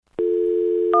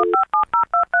The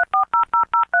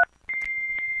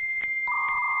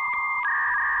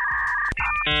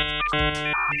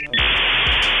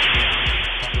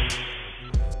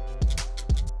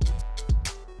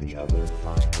other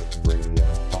kind of radio.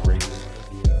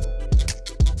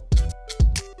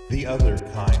 The other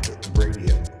kind of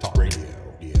radio.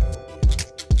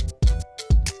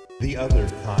 The other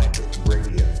kind of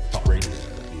radio.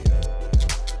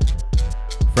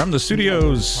 From the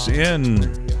studios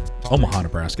in Omaha,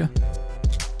 Nebraska.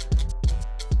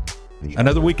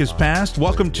 Another week has passed.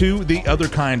 Welcome to The Other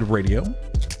Kind of Radio,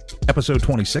 episode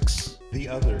 26. The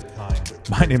other kind of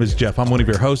My name is Jeff. I'm one of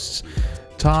your hosts.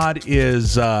 Todd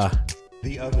is the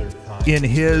other kind in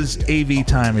his AV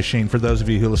time machine. For those of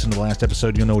you who listened to the last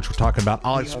episode, you'll know what we're talking about.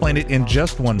 I'll explain it in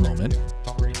just one moment.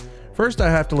 First, I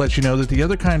have to let you know that The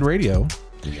Other Kind Radio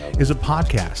is a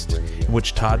podcast in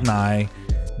which Todd and I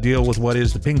deal with what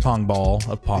is the ping pong ball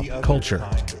of pop culture.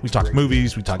 We talk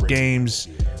movies, we talk games,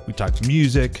 we talk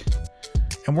music,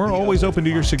 and we're always open to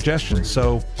your suggestions.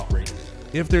 So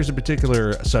if there's a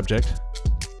particular subject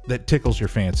that tickles your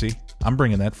fancy, I'm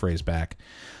bringing that phrase back,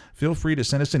 feel free to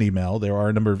send us an email. There are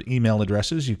a number of email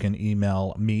addresses. You can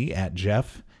email me at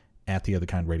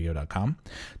jeff@theotherkindradio.com,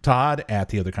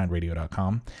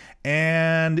 todd@theotherkindradio.com,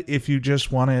 and if you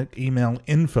just want to email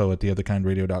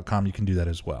info@theotherkindradio.com, you can do that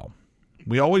as well.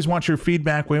 We always want your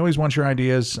feedback. We always want your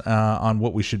ideas on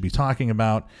what we should be talking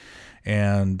about.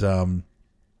 And, as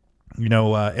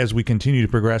we continue to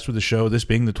progress with the show, this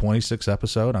being the 26th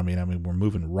episode, I mean, we're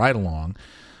moving right along.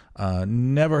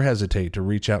 Never hesitate to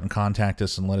reach out and contact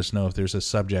us and let us know if there's a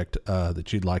subject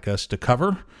that you'd like us to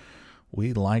cover.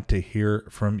 We'd like to hear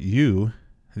from you,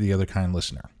 the other kind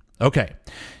listener. Okay,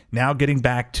 now getting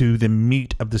back to the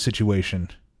meat of the situation.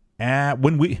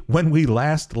 When we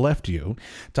last left you,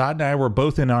 Todd and I were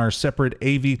both in our separate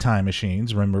AV time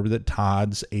machines. Remember that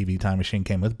Todd's AV time machine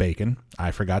came with bacon. I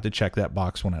forgot to check that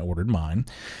box when I ordered mine.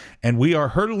 And we are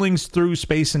hurtling through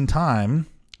space and time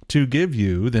to give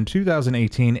you the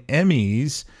 2018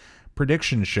 Emmys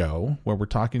prediction show, where we're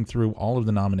talking through all of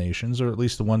the nominations, or at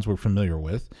least the ones we're familiar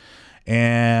with,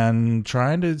 and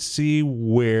trying to see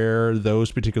where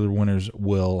those particular winners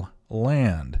will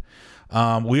land.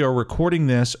 We are recording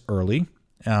this early.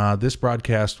 This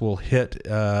broadcast will hit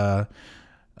kind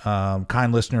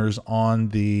listeners on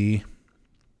the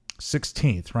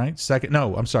 16th, right?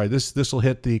 This will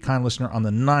hit the kind listener on the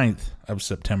 9th of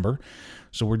September.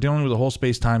 So we're dealing with the whole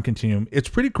space-time continuum. It's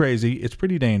pretty crazy. It's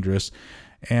pretty dangerous.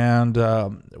 And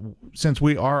since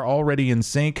we are already in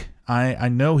sync, I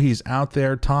know he's out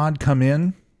there. Todd, come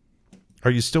in.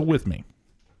 Are you still with me?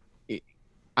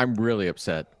 I'm really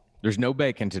upset. There's no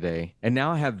bacon today, and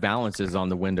now I have valances on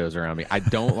the windows around me. I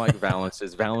don't like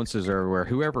valances. Valances are where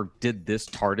whoever did this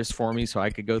TARDIS for me so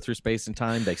I could go through space and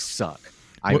time, they suck.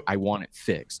 I want it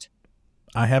fixed.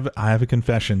 I have a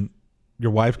confession.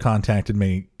 Your wife contacted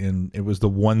me, and it was the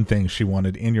one thing she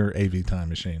wanted in your AV time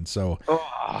machine. So,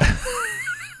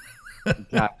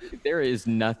 God, there is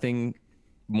nothing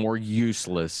more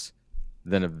useless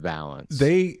than a valance.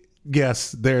 They're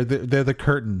the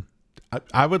curtain.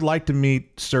 I would like to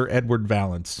meet Sir Edward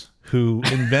Valance, who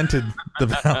invented the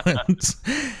valance,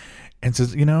 and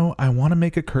says, I want to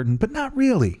make a curtain, but not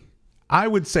really. I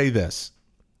would say this.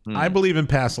 I believe in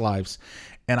past lives,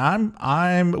 and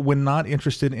I'm when not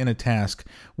interested in a task,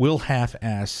 will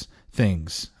half-ass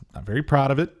things. I'm very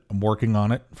proud of it. I'm working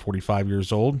on it. 45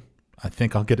 years old. I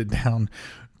think I'll get it down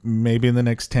maybe in the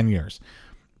next 10 years.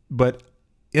 But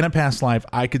in a past life,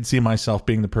 I could see myself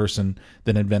being the person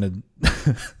that invented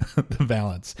the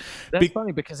valance. That's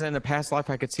funny, because in a past life,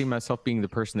 I could see myself being the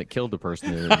person that killed the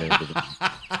person that invented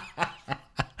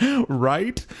it.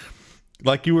 Right?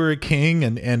 Like you were a king,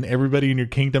 and everybody in your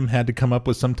kingdom had to come up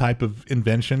with some type of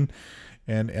invention.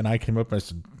 And I came up and I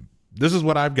said, this is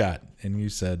what I've got. And you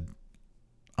said,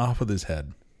 off with his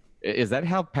head. Is that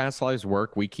how past lives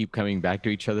work? We keep coming back to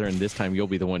each other, and this time you'll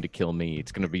be the one to kill me.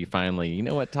 It's going to be finally, you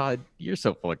know what, Todd? You're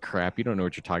so full of crap. You don't know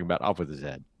what you're talking about. Off with his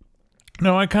head.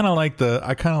 No, I kind of like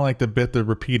the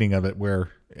repeating of it, where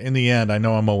in the end, I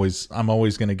know I'm always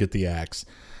going to get the axe.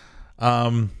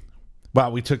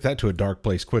 Wow, we took that to a dark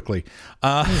place quickly.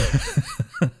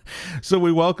 So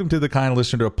we welcome to the kind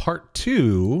listener to a part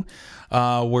 2,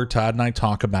 where Todd and I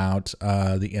talk about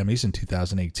the Emmys in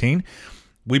 2018.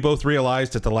 We both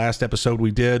realized that the last episode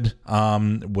we did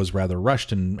was rather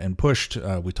rushed and pushed.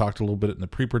 We talked a little bit in the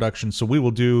pre-production, so we will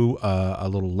do a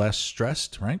little less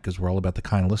stressed, right? Because we're all about the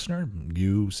kind listener.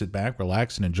 You sit back,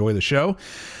 relax, and enjoy the show.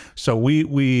 So we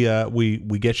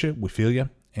get you, we feel you,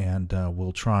 and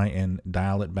we'll try and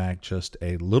dial it back just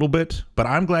a little bit. But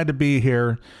I'm glad to be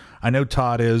here. I know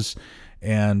Todd is,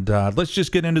 And let's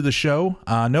just get into the show.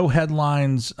 No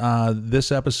headlines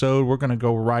this episode. We're going to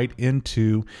go right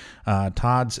into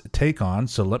Todd's Take On.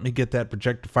 So let me get that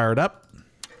projector fired up.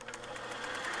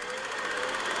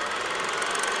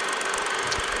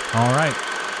 All right.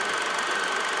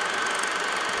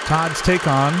 Todd's Take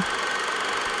On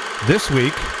this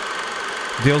week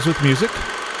deals with music.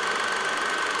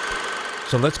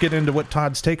 So let's get into what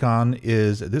Todd's Take On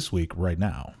is this week right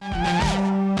now.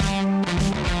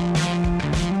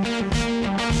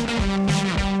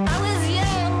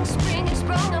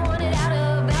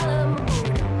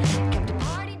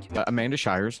 Amanda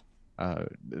Shires.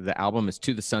 The album is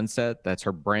To the Sunset. That's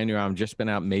her brand new album, just been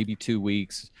out maybe 2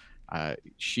 weeks.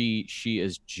 She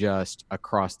is just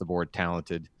across the board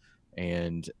talented,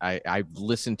 and I've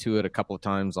listened to it a couple of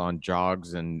times on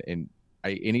jogs, and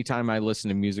anytime I listen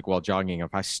to music while jogging,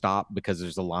 if I stop because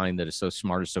there's a line that is so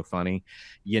smart or so funny,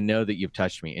 you know that you've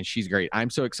touched me. And she's great. I'm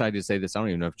so excited to say this. I don't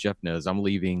even know if Jeff knows. I'm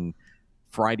leaving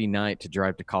Friday night to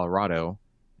drive to Colorado,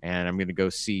 and I'm going to go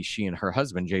see she and her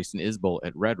husband, Jason Isbell,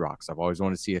 at Red Rocks. I've always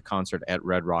wanted to see a concert at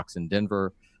Red Rocks in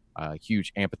Denver.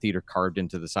 Huge amphitheater carved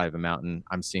into the side of a mountain.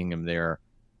 I'm seeing him there.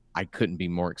 I couldn't be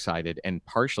more excited. And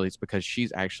partially it's because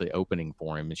she's actually opening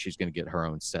for him, and she's going to get her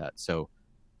own set. So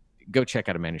go check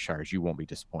out Amanda Shires. You won't be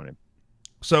disappointed.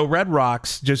 So Red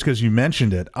Rocks, just because you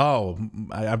mentioned it,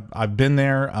 I've been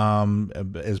there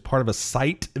as part of a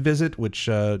site visit, which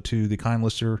to the kind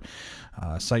listener,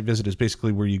 site visit is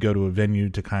basically where you go to a venue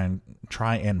to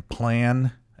try and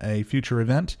plan a future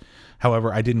event.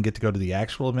 However, I didn't get to go to the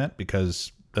actual event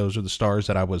because those are the stars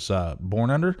that I was born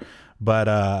under. But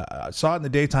I saw it in the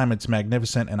daytime. It's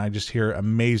magnificent, and I just hear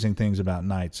amazing things about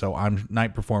night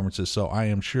performances. So I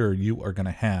am sure you are going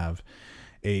to have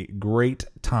a great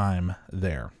time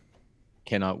there.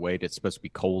 Cannot wait. It's supposed to be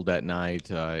cold that night.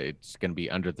 It's going to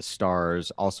be under the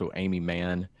stars. Also, Amy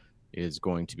Mann is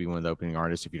going to be one of the opening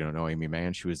artists. If you don't know Amy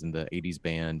Mann, she was in the 80s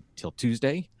band Till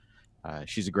Tuesday.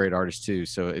 She's a great artist too.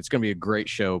 So it's going to be a great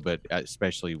show, but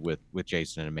especially with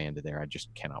Jason and Amanda there, I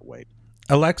just cannot wait.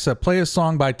 Alexa, play a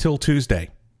song by Till Tuesday.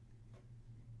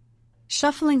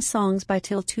 Shuffling songs by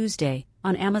Till Tuesday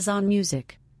on Amazon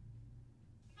Music.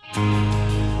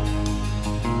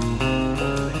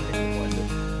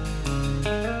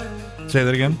 Say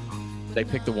that again. They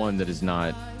picked the one that is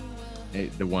not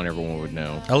the one everyone would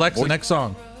know. Alexa, next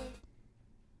song.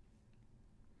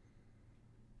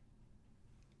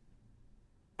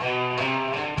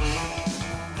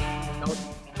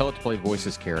 Tell it to play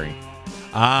Voices Carry.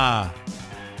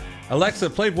 Alexa,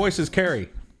 play Voices Carry.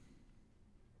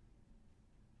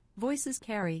 Voices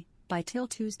Carry by Till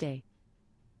Tuesday.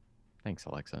 Thanks,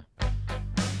 Alexa.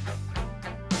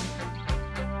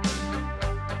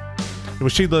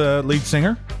 Was she the lead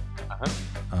singer?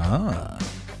 Uh-huh.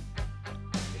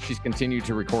 She's continued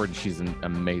to record, and she's an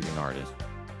amazing artist.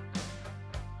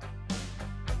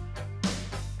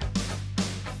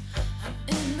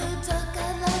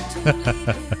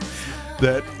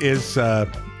 That is,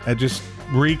 it just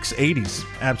reeks 80s.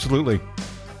 Absolutely.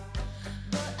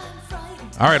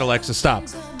 All right, Alexa, stop.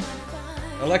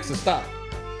 Alexa, stop.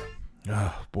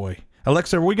 Oh, boy.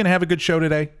 Alexa, are we going to have a good show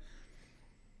today?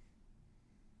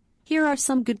 Here are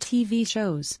some good TV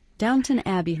shows. Downton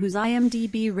Abbey, whose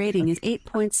IMDb rating is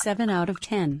 8.7 out of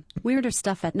 10. Weirder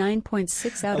Stuff at 9.6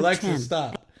 out of 10. Alexa,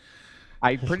 stop.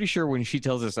 I'm pretty sure when she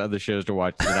tells us other shows to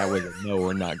watch, that I would know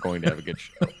we're not going to have a good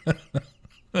show.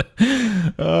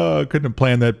 Oh, I couldn't have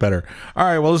planned that better. All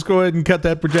right, well, let's go ahead and cut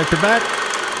that projector back.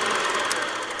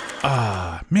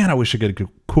 Man, I wish I could get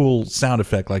a cool sound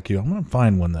effect like you. I'm going to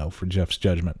find one, though, for Jeff's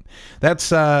judgment. That's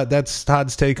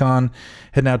Todd's Take On.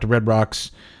 Heading out to Red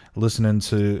Rocks, listening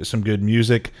to some good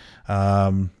music.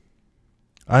 Safe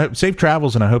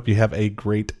travels, and I hope you have a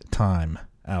great time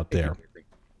out there.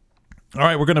 All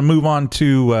right, we're going to move on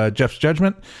to Jeff's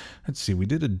judgment. Let's see, we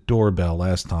did a doorbell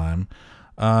last time.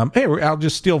 Hey,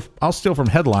 I'll steal from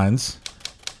headlines,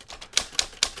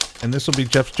 and this will be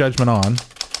Jeff's judgment on.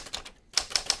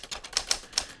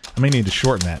 I may need to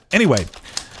shorten that. Anyway,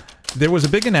 there was a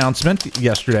big announcement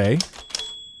yesterday.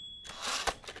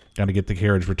 Got to get the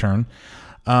carriage return.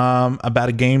 About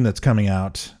a game that's coming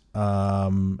out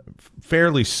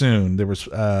fairly soon. There was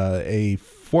a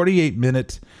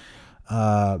 48-minute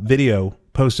video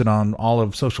posted on all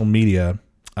of social media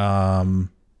of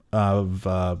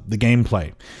the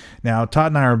gameplay. Now, Todd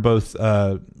and I are both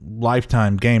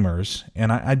lifetime gamers,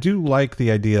 and I do like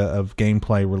the idea of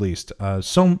gameplay released.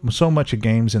 So much of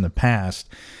games in the past,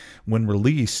 when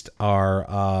released,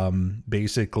 are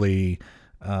basically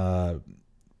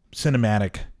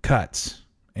cinematic cuts.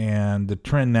 And the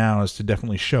trend now is to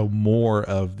definitely show more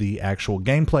of the actual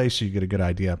gameplay, so you get a good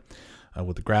idea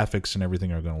what the graphics and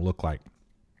everything are going to look like.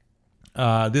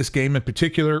 This game in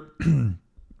particular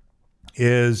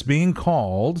is being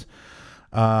called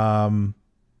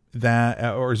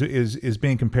is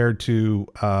being compared to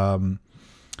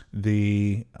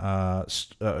the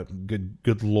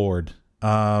good Lord,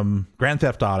 Grand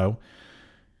Theft Auto,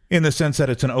 in the sense that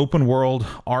it's an open world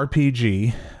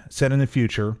RPG set in the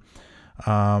future,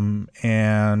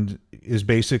 and is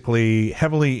basically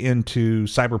heavily into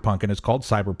cyberpunk, and it's called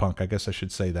Cyberpunk. I guess I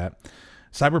should say that.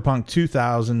 Cyberpunk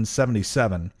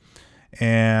 2077.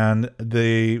 And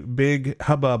the big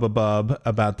hubbub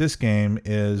about this game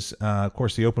is, of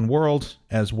course, the open world,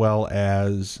 as well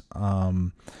as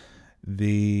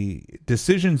the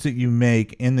decisions that you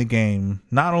make in the game,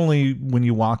 not only when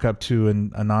you walk up to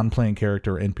a non-playing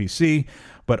character NPC,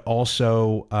 but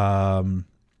also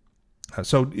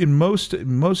so in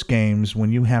most games,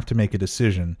 when you have to make a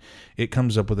decision, it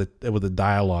comes up with a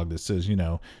dialogue that says,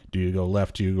 do you go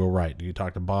left, do you go right, do you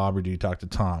talk to Bob or do you talk to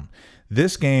Tom?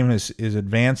 This game is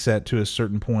advanced at to a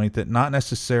certain point that not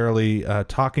necessarily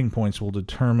talking points will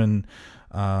determine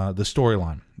the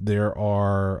storyline. There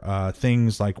are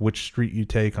things like which street you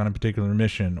take on a particular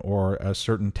mission, or a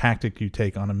certain tactic you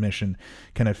take on a mission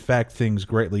can affect things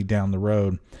greatly down the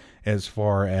road as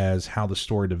far as how the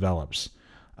story develops.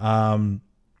 The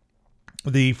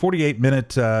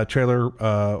 48-minute trailer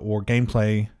or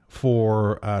gameplay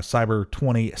for Cyber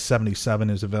 2077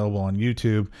 is available on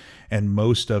YouTube and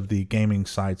most of the gaming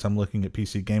sites. I'm looking at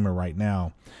PC Gamer right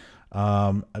now.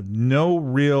 No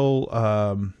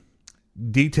real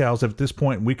details at this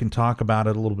point. We can talk about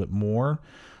it a little bit more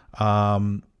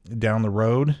down the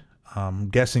road. I'm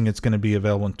guessing it's going to be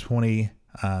available in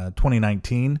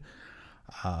 2019.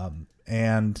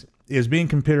 And is being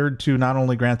compared to not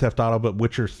only Grand Theft Auto, but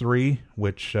Witcher 3,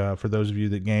 which for those of you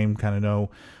that game kind of know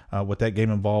what that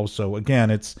game involves. So again,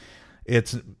 it's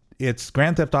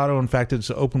Grand Theft Auto. In fact,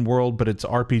 it's open world, but it's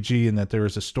RPG in that there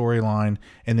is a storyline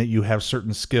and that you have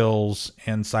certain skills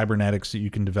and cybernetics that you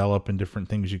can develop and different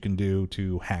things you can do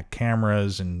to hack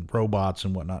cameras and robots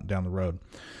and whatnot down the road.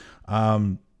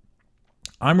 I'm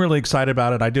really excited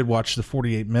about it. I did watch the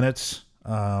 48 minutes.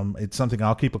 It's something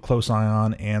I'll keep a close eye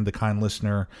on, and the kind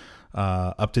listener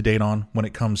up to date on when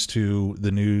it comes to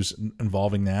the news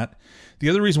involving that. The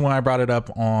other reason why I brought it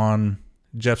up on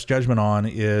Jeff's Judgment on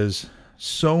is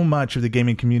so much of the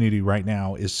gaming community right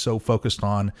now is so focused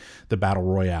on the Battle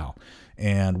Royale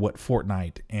and what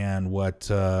Fortnite and what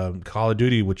Call of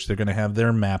Duty, which they're going to have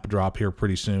their map drop here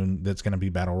pretty soon, that's going to be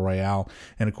Battle Royale,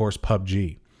 and of course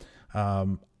PUBG.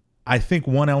 I think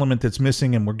one element that's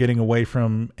missing and we're getting away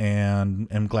from, and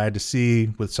I'm glad to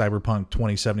see with Cyberpunk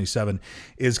 2077,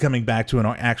 is coming back to an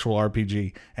actual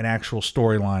RPG, an actual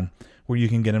storyline where you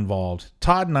can get involved.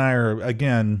 Todd and I are,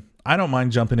 again, I don't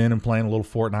mind jumping in and playing a little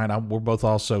Fortnite. We're both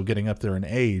also getting up there in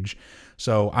age,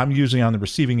 so I'm usually on the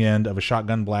receiving end of a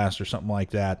shotgun blast or something like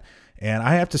that. And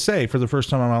I have to say, for the first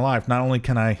time in my life, not only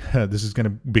can I, this is going to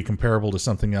be comparable to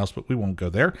something else, but we won't go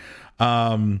there.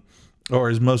 Or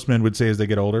as most men would say as they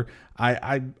get older,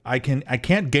 I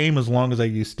can't game as long as I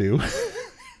used to.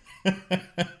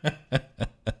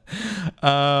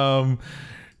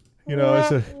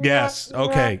 It's a yes.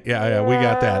 Okay. Yeah, we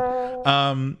got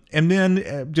that. And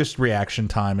then just reaction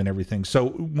time and everything. So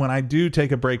when I do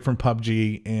take a break from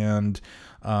PUBG and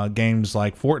games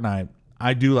like Fortnite,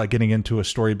 I do like getting into a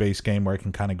story-based game where I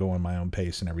can kind of go on my own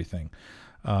pace and everything.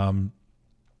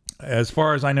 As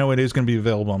far as I know, it is going to be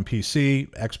available on PC,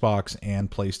 Xbox,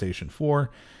 and PlayStation 4.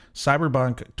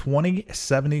 Cyberpunk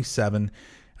 2077.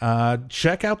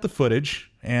 Check out the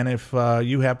footage, and if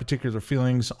you have particular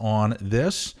feelings on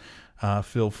this,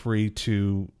 feel free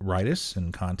to write us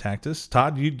and contact us.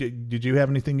 Todd, did you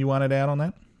have anything you wanted to add on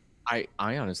that? I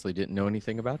honestly didn't know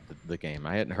anything about the game.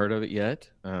 I hadn't heard of it yet.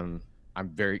 I'm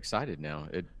very excited now.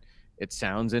 It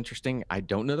sounds interesting. I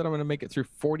don't know that I'm going to make it through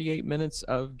 48 minutes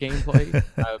of gameplay,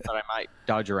 but I might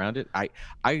dodge around it. I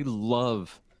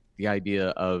love the idea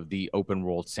of the open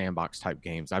world sandbox type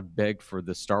games. I've begged for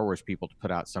the Star Wars people to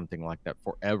put out something like that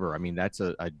forever. I mean, that's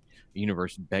a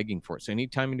universe begging for it. So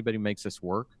anytime anybody makes this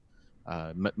work,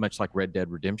 much like Red Dead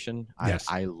Redemption, yes.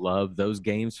 I love those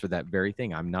games for that very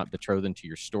thing. I'm not betrothed to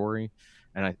your story.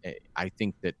 And I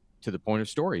think that, to the point of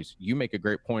stories, you make a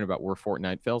great point about where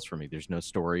Fortnite fails for me. There's no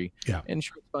story. Yeah. And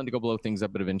sure, it's fun to go blow things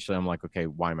up, but eventually I'm like, okay,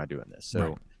 why am I doing this?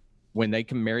 So when they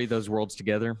can marry those worlds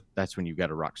together, that's when you've got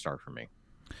a rock star for me.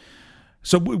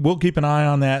 So we'll keep an eye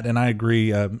on that, and I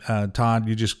agree. Todd,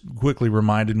 you just quickly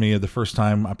reminded me of the first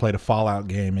time I played a Fallout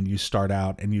game, and you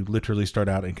literally start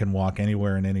out and can walk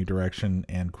anywhere in any direction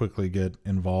and quickly get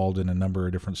involved in a number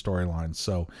of different storylines.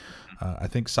 So I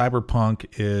think Cyberpunk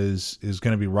is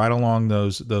going to be right along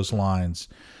those lines.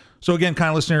 So again,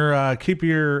 kind listener, keep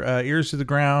your ears to the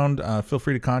ground. Feel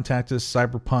free to contact us,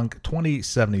 Cyberpunk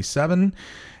 2077,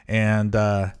 and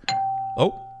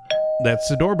that's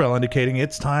the doorbell indicating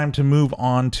it's time to move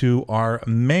on to our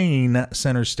main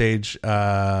center stage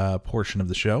portion of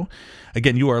the show.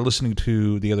 Again, you are listening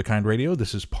to The Other Kind Radio.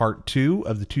 This is part 2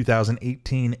 of the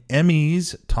 2018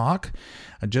 Emmys talk.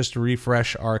 Just to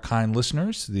refresh our kind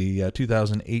listeners, the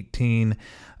 2018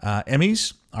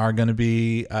 Emmys are going to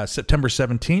be September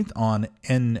 17th on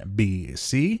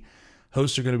NBC.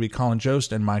 Hosts are going to be Colin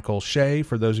Jost and Michael Shea.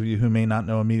 For those of you who may not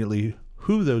know immediately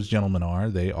who those gentlemen are,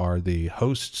 they are the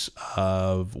hosts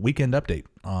of Weekend Update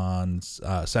on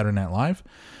Saturday Night Live,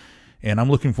 and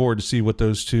I'm looking forward to see what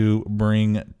those two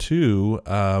bring to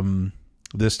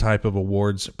this type of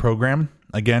awards program.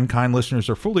 Again, kind listeners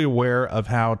are fully aware of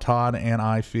how Todd and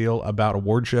I feel about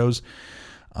award shows.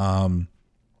 Not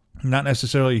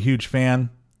necessarily a huge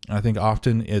fan. I think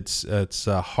often it's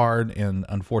hard and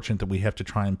unfortunate that we have to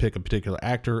try and pick a particular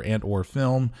actor and or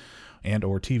film and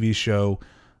or TV show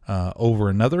over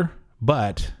another,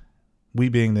 but we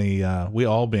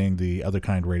all being the Other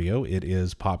Kind Radio, it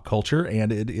is pop culture and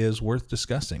it is worth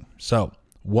discussing. So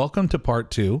welcome to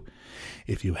part 2.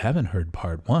 If you haven't heard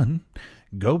part 1,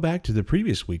 go back to the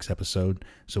previous week's episode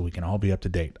so we can all be up to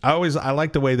date. I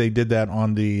like the way they did that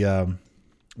on the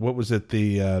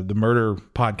the murder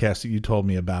podcast that you told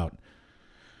me about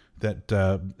that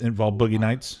involved Boogie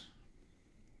Nights,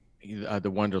 the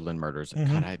Wonderland murders.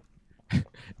 Mm-hmm. God,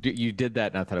 you did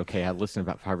that, and I thought, okay, I listened to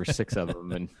about 5 or 6 of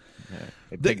them, and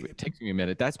it takes me a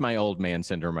minute. That's my old man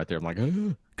syndrome right there. I'm like,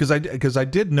 because I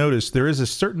did notice there is a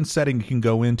certain setting you can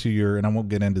go into and I won't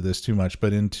get into this too much,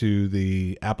 but into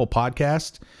the Apple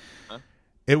Podcast. Huh?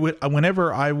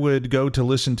 Whenever I would go to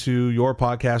listen to your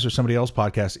podcast or somebody else's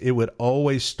podcast, it would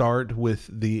always start with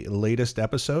the latest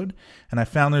episode, and I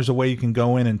found there's a way you can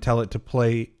go in and tell it to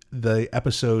play the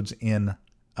episodes in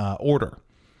order.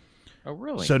 Oh,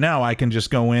 really? So now I can just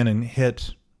go in and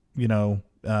hit, Minute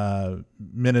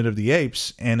of the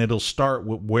Apes, and it'll start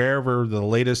with wherever the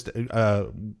latest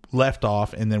left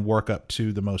off, and then work up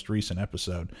to the most recent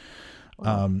episode.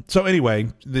 So anyway,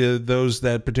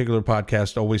 that particular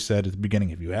podcast always said at the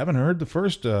beginning, if you haven't heard the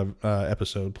first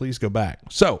episode, please go back.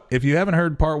 So if you haven't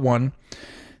heard part 1,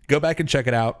 go back and check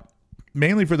it out.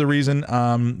 Mainly for the reason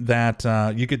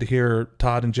that you get to hear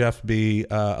Todd and Jeff be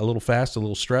a little fast, a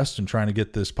little stressed in trying to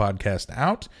get this podcast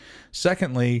out.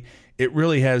 Secondly, it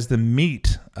really has the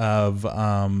meat of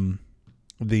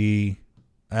the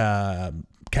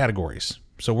categories.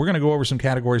 So we're going to go over some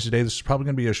categories today. This is probably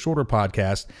going to be a shorter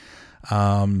podcast.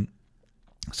 Some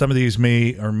of these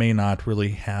may or may not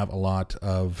really have a lot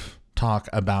of talk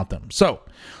about them. So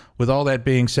with all that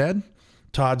being said,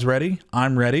 Todd's ready.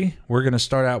 I'm ready. We're going to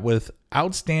start out with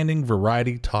Outstanding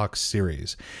Variety Talk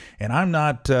Series. And I'm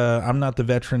not the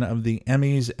veteran of the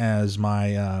Emmys as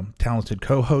my talented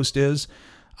co-host is.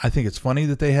 I think it's funny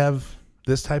that they have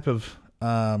this type of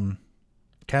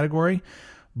category,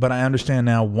 but I understand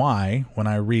now why when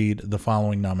I read the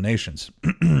following nominations.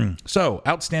 So,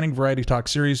 Outstanding Variety Talk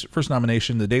Series. First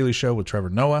nomination, The Daily Show with Trevor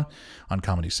Noah on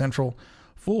Comedy Central.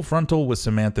 Full Frontal with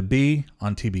Samantha Bee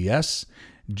on TBS.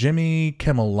 Jimmy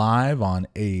Kimmel Live on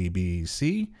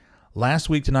ABC. Last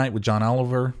Week Tonight with John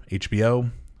Oliver, HBO.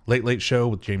 Late Late Show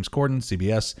with James Corden,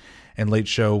 CBS. And Late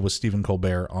Show with Stephen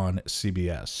Colbert on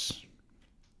CBS.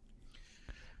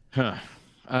 The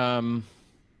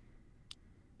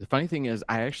funny thing is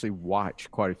I actually watch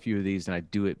quite a few of these, and I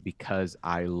do it because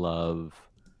I love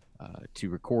to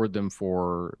record them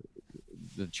for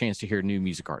the chance to hear new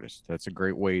music artists. That's a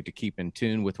great way to keep in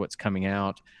tune with what's coming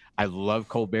out. I love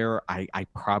Colbert. I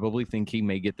probably think he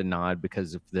may get the nod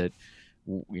because of that.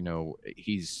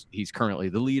 He's currently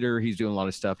the leader. He's doing a lot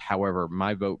of stuff. However,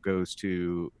 my vote goes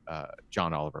to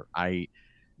John Oliver.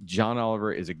 John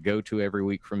Oliver is a go-to every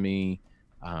week for me.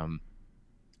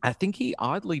 I think he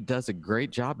oddly does a great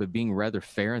job of being rather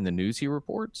fair in the news he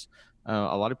reports.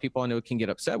 A lot of people I know can get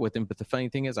upset with him, but the funny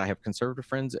thing is I have conservative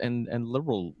friends and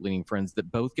liberal-leaning friends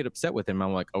that both get upset with him.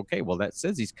 I'm like, okay, well, that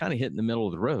says he's kind of hitting the middle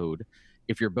of the road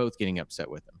if you're both getting upset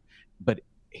with him. But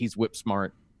he's whip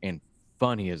smart and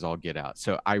funny as all get out.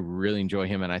 So I really enjoy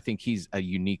him, and I think he's a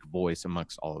unique voice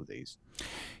amongst all of these.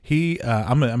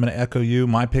 I'm going to echo you.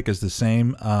 My pick is the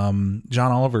same.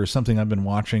 John Oliver is something I've been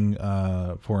watching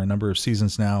for a number of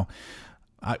seasons now.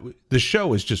 The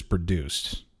show is just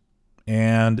produced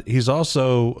And he's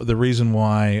also the reason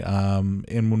why,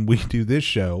 and when we do this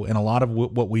show, and a lot of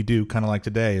what we do, kind of like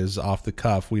today, is off the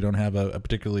cuff. We don't have a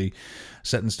particularly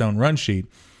set in stone run sheet.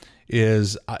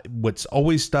 Is what's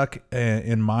always stuck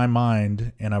in my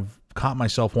mind, and I've caught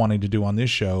myself wanting to do on this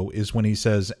show, is when he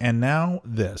says, "And now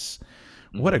this."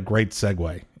 What a great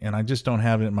segue. And I just don't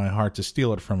have it in my heart to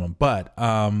steal it from him. But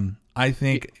I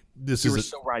think this you is were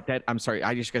so right. I'm sorry.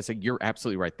 I just got to say, you're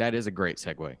absolutely right. That is a great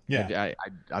segue. Yeah.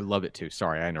 I love it too.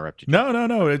 Sorry, I interrupted you.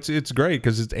 No. It's great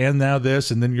because it's and now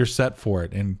this, and then you're set for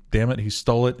it. And damn it, he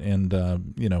stole it. And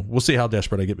we'll see how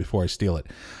desperate I get before I steal it.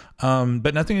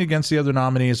 But nothing against the other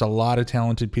nominees. A lot of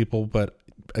talented people, but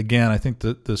again, I think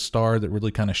the star that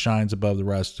really kind of shines above the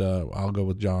rest. I'll go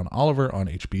with John Oliver on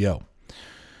HBO.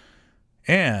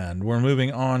 And we're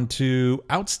moving on to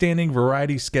Outstanding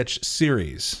Variety Sketch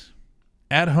Series.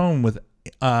 At Home with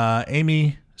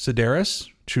Amy Sedaris,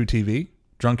 True TV.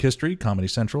 Drunk History, Comedy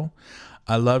Central.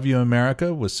 I Love You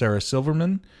America with Sarah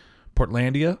Silverman.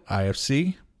 Portlandia,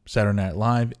 IFC. Saturday Night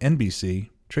Live, NBC.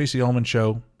 Tracy Ullman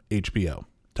Show, HBO.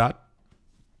 Todd?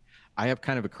 I have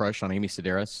kind of a crush on Amy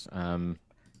Sedaris.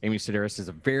 Amy Sedaris is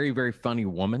a very, very funny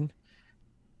woman.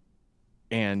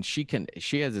 And she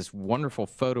has this wonderful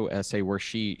photo essay where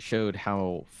she showed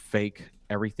how fake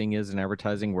everything is in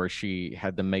advertising, where she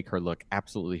had them make her look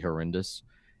absolutely horrendous.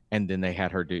 And then they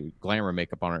had her do glamour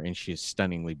makeup on her, and she is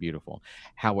stunningly beautiful.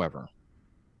 However,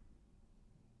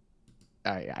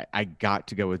 I got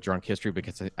to go with Drunk History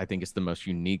because I think it's the most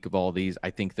unique of all these. I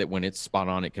think that when it's spot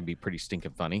on, it can be pretty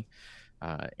stinking funny.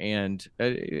 And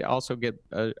also get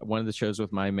one of the shows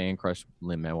with my man crush,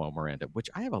 Lin-Manuel Miranda, which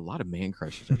I have a lot of man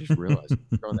crushes. I just realized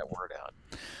throwing that word out.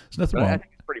 There's nothing wrong. I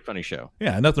think it's a pretty funny show.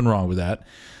 Yeah, nothing wrong with that.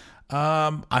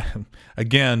 I'm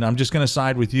just going to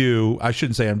side with you. I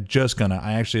shouldn't say I'm just going to.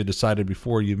 I actually had decided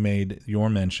before you made your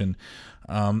mention.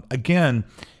 Again,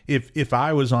 if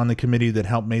I was on the committee that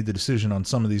helped made the decision on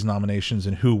some of these nominations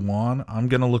and who won, I'm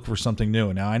going to look for something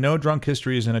new. Now, I know Drunk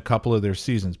History is in a couple of their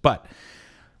seasons, but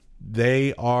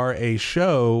they are a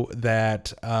show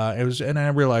that and I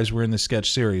realize we're in the sketch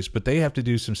series, but they have to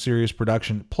do some serious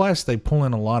production. Plus, they pull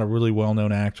in a lot of really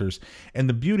well-known actors. And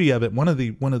the beauty of it, one of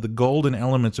the golden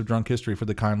elements of Drunk History for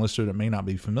the kind listener that may not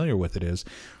be familiar with it is,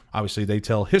 obviously, they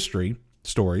tell history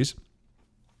stories,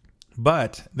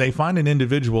 but they find an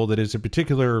individual that is a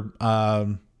particular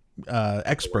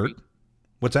expert.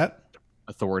 What's that?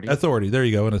 Authority. There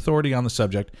you go, an authority on the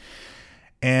subject,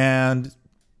 and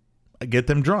get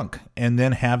them drunk and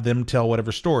then have them tell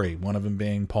whatever story, one of them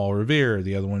being Paul Revere,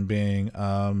 the other one being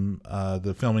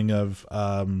the filming of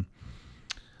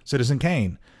Citizen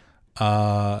Kane.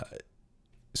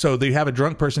 So they have a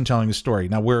drunk person telling a story.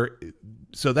 Now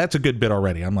so that's a good bit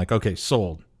already. I'm like, okay,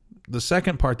 sold. The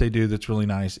second part they do that's really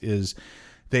nice is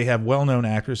they have well-known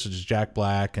actors such as Jack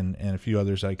Black and a few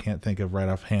others I can't think of right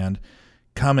offhand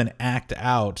come and act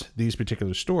out these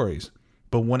particular stories.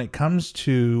 But when it comes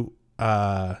to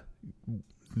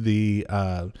the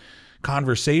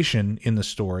conversation in the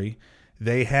story,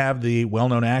 they have the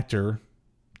well-known actor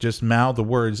just mouth the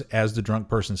words as the drunk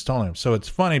person's telling him. So it's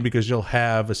funny because you'll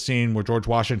have a scene where George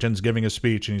Washington's giving a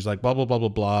speech and he's like, blah, blah, blah, blah,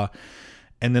 blah.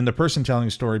 And then the person telling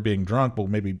the story being drunk will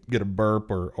maybe get a burp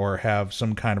or have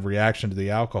some kind of reaction to the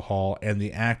alcohol, and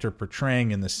the actor portraying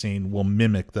in the scene will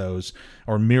mimic those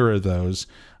or mirror those.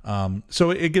 So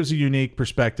it gives a unique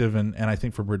perspective, and I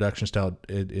think for production style,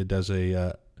 it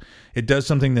does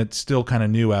something that's still kind of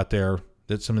new out there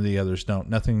that some of the others don't.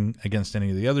 Nothing against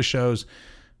any of the other shows,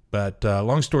 but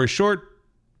long story short,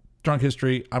 Drunk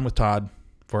History, I'm with Todd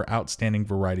for Outstanding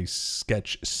Variety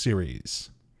Sketch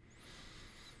Series.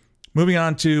 Moving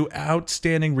on to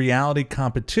Outstanding Reality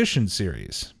Competition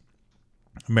Series.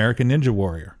 American Ninja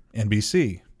Warrior,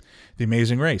 NBC. The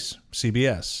Amazing Race,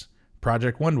 CBS.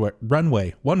 Project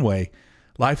Runway, One Way,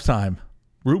 Lifetime.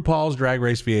 RuPaul's Drag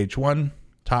Race VH1.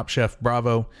 Top Chef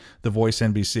Bravo, The Voice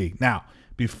NBC. Now,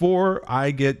 before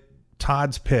I get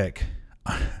Todd's pick,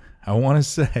 I want to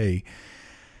say,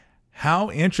 how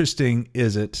interesting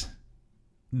is it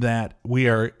that we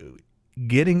are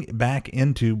getting back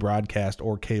into broadcast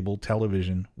or cable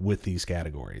television with these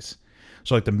categories?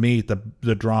 So like the meat,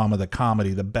 the drama, the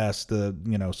comedy, the best,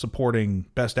 supporting,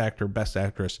 best actor, best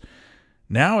actress.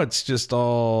 Now it's just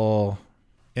all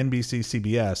NBC,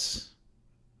 CBS.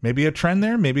 Maybe a trend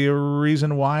there, maybe a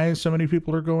reason why so many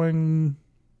people are going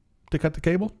to cut the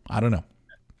cable. I don't know.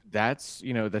 That's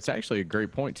actually a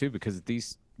great point too, because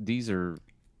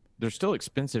they're still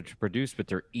expensive to produce, but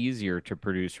they're easier to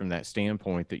produce from that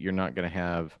standpoint that you're not going to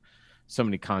have so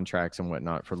many contracts and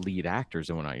whatnot for lead actors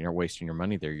and whatnot. You're wasting your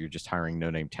money there. You're just hiring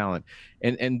no-name talent.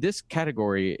 And this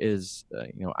category is,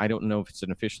 I don't know if it's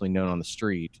an officially known on the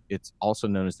street. It's also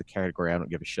known as the category I don't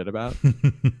give a shit about.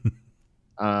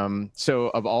 So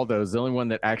of all those, the only one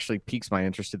that actually piques my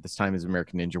interest at this time is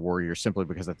American Ninja Warrior, simply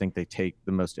because I think they take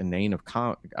the most inane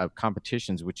of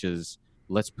competitions, which is,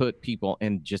 let's put people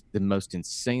in just the most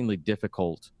insanely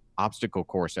difficult obstacle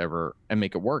course ever and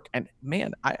make it work. And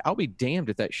man, I'll be damned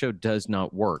if that show does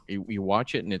not work. You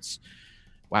watch it and it's,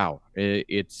 wow,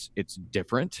 it's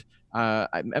different.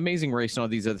 Amazing Race and all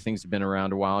these other things have been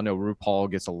around a while. I know RuPaul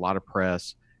gets a lot of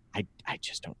press. I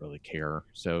just don't really care.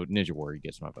 So Ninja Warrior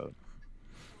gets my vote.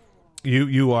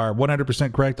 You are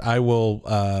 100% correct. I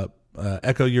will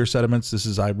echo your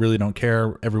sentiments. I really don't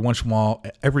care. Every once in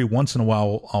a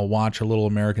while, I'll watch a little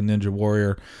American Ninja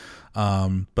Warrior,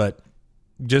 but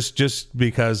just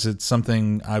because it's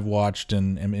something I've watched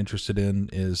and am interested in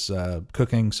is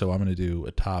cooking. So I'm going to do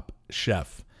a Top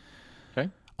Chef. Okay.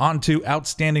 On to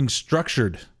outstanding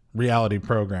structured reality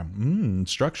program.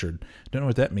 Structured. Don't know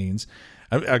what that means.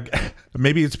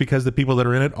 Maybe it's because the people that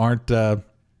are in it aren't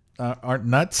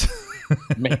nuts.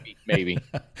 maybe.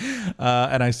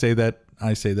 And I say that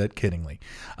kiddingly.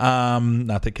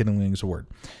 Not that kiddingly is a word.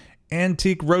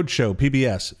 Antique Roadshow,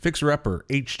 PBS, Fixer Upper,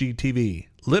 HGTV,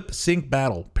 Lip Sync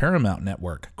Battle, Paramount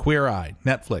Network, Queer Eye,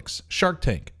 Netflix, Shark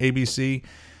Tank, ABC.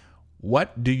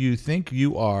 What do you think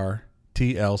you are,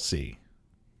 TLC?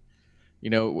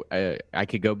 I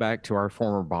could go back to our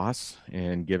former boss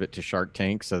and give it to Shark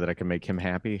Tank so that I can make him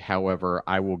happy. However,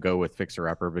 I will go with Fixer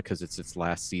Upper because it's its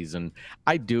last season.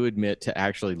 I do admit to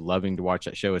actually loving to watch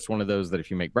that show. It's one of those that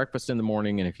if you make breakfast in the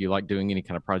morning and if you like doing any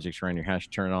kind of projects around your house, you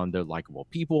turn it on. They're likable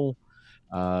people.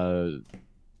 Why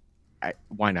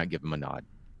not give them a nod?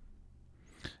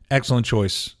 Excellent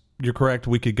choice. You're correct.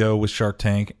 We could go with Shark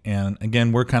Tank. And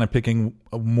again, we're kind of picking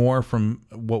more from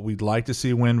what we'd like to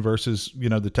see win versus,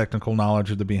 the technical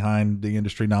knowledge or the behind the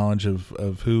industry knowledge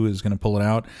of who is going to pull it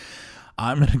out.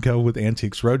 I'm going to go with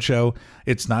Antiques Roadshow.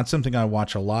 It's not something I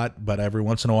watch a lot, but every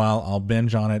once in a while I'll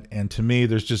binge on it. And to me,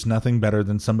 there's just nothing better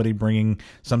than somebody bringing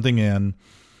something in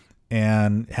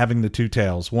and having the two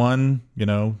tails. One,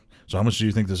 so how much do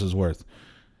you think this is worth?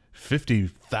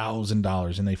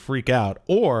 $50,000, and they freak out.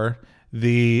 Or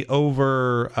the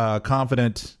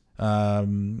confident,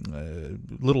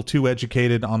 little too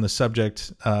educated on the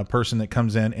subject person that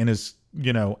comes in and is,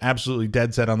 absolutely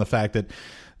dead set on the fact that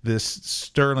this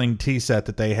sterling tea set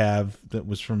that they have that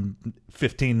was from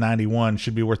 1591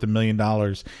 should be worth $1 million,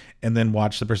 and then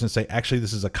watch the person say, actually,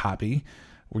 this is a copy,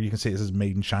 where you can say this is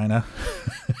made in China.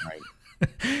 Right.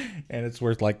 And it's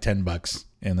worth like $10,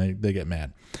 and they get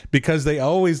mad because they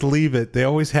always leave it. They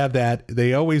always have that.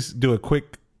 They always do a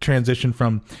quick transition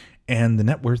from, and the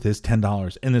net worth is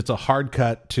 $10, and it's a hard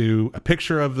cut to a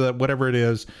picture of the whatever it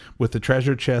is with the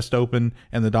treasure chest open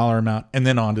and the dollar amount, and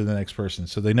then on to the next person.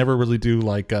 So they never really do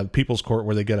like People's Court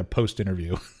where they get a post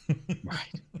interview.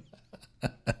 Right.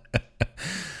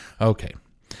 Okay.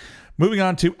 Moving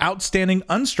on to outstanding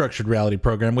unstructured reality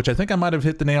program, which I think I might have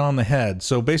hit the nail on the head.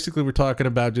 So basically we're talking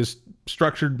about just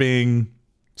structured being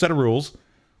set of rules.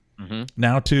 Mm-hmm.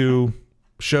 Now to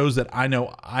shows that I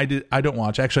know I don't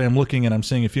watch. Actually, I'm looking and I'm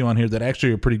seeing a few on here that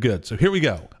actually are pretty good. So here we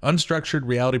go. Unstructured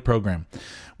reality program.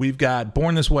 We've got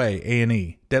Born This Way,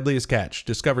 A&E, Deadliest Catch,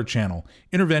 Discovery Channel,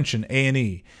 Intervention,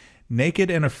 A&E, Naked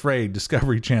and Afraid,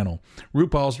 Discovery Channel,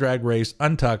 RuPaul's Drag Race,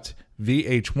 Untucked,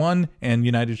 VH1, and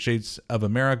United States of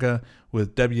America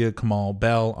with W. Kamau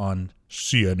Bell on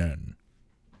CNN.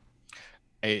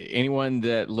 Anyone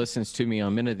that listens to me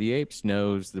on Minute of the Apes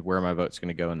knows where my vote's going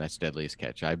to go, and that's Deadliest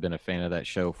Catch. I've been a fan of that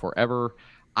show forever.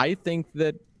 I think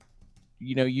that,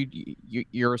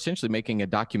 you're essentially making a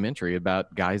documentary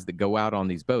about guys that go out on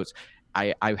these boats.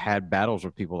 I've had battles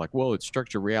with people like, well, it's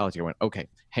structured reality. I went, okay,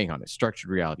 hang on, it's structured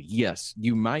reality. Yes,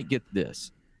 you might get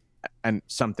this, and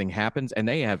something happens, and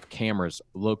they have cameras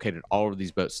located all over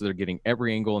these boats, so they're getting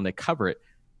every angle, and they cover it.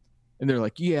 And they're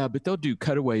like, yeah, but they'll do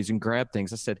cutaways and grab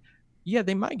things. I said, yeah,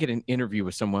 they might get an interview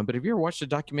with someone, but have you ever watched a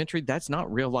documentary? That's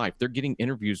not real life. They're getting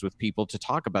interviews with people to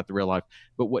talk about the real life.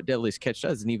 But what Deadliest Catch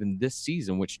does, and even this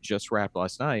season, which just wrapped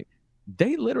last night,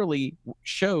 they literally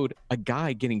showed a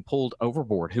guy getting pulled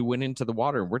overboard who went into the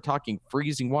water, and we're talking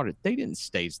freezing water. They didn't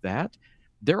stage that.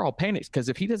 They're all panicked because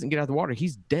if he doesn't get out of the water,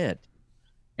 he's dead.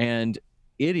 And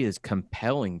it is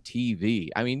compelling TV.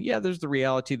 I mean, yeah, there's the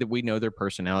reality that we know their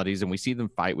personalities and we see them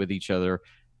fight with each other,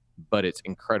 but it's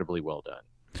incredibly well done.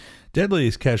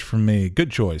 Deadliest Catch for me, good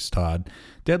choice, Todd.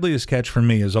 Deadliest Catch for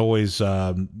me is always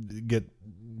get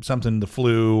something, the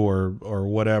flu or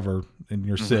whatever, and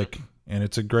you're sick, and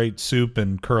it's a great soup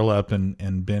and curl up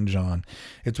and binge on.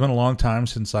 It's been a long time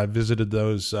since I visited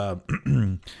those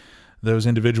those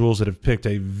individuals that have picked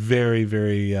a very,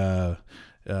 very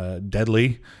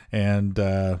deadly and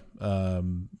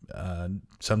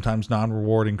sometimes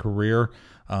non-rewarding career.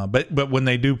 But when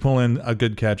they do pull in a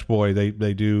good catch, boy,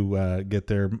 they do get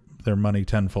their money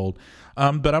tenfold.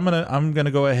 But I'm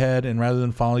gonna go ahead and rather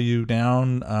than follow you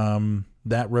down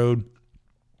that road,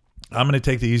 I'm gonna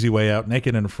take the easy way out.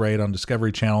 Naked and Afraid on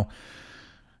Discovery Channel.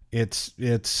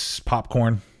 It's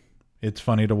popcorn. It's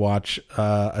funny to watch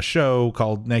a show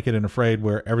called Naked and Afraid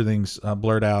where everything's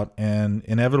blurred out, and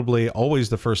inevitably, always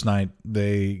the first night,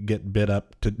 they get bit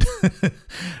up to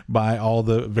by all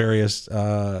the various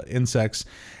insects.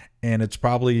 And it's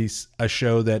probably a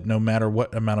show that no matter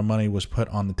what amount of money was put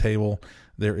on the table,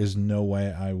 there is no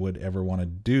way I would ever want to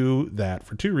do that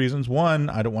for two reasons. One,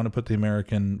 I don't want to put the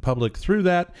American public through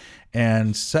that.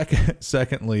 And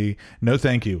secondly, no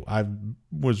thank you. I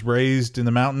was raised in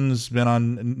the mountains, been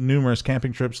on numerous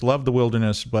camping trips, love the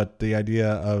wilderness, but the idea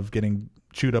of getting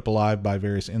chewed up alive by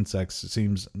various insects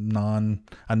seems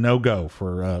a no-go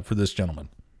for this gentleman.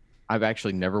 I've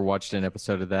actually never watched an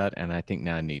episode of that, and I think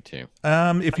now I need to.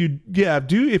 If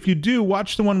you do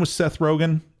watch the one with Seth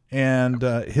Rogen and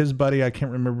his buddy, I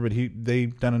can't remember, but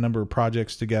they've done a number of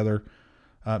projects together.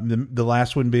 The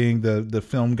last one being the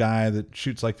film guy that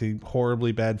shoots like the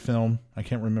horribly bad film. I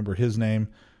can't remember his name.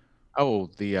 Oh,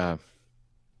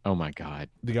 oh my God,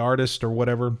 the artist or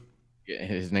whatever.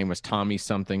 His name was Tommy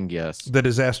something. Yes, the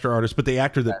disaster artist, but the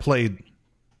actor that played.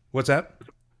 What's that?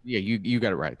 Yeah, you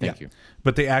got it right. Thank you.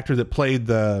 But the actor that played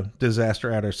the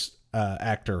disaster artist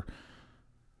actor,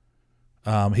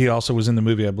 he also was in the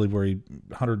movie, I believe, where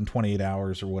 128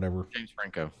 hours or whatever. James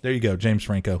Franco. There you go, James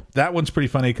Franco. That one's pretty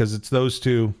funny because it's those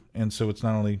two, and so it's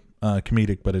not only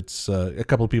comedic, but it's a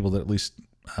couple of people that at least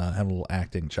have a little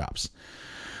acting chops.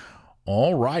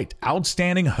 All right.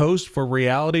 Outstanding host for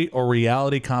reality or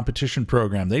reality competition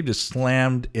program. They just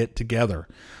slammed it together.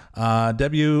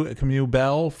 W. Camille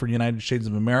Bell for United Shades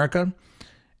of America.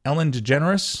 Ellen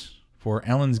DeGeneres for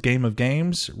Ellen's Game of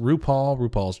Games.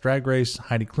 RuPaul's Drag Race.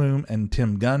 Heidi Klum and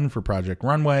Tim Gunn for Project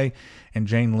Runway. And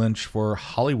Jane Lynch for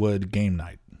Hollywood Game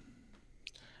Night.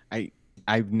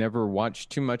 I've never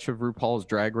watched too much of RuPaul's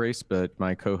Drag Race, but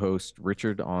my co-host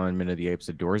Richard on Minute of the Apes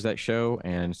adores that show,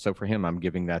 and so for him, I'm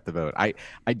giving that the vote. I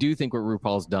do think what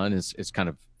RuPaul's done is kind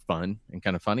of fun and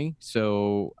kind of funny,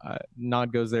 so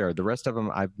nod goes there. The rest of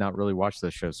them, I've not really watched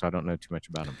those shows, so I don't know too much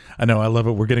about them. I know, I love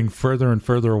it. We're getting further and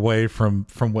further away from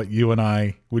what you and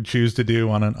I would choose to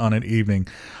do on an evening.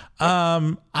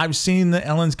 I've seen the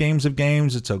Ellen's Games of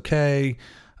Games. It's okay.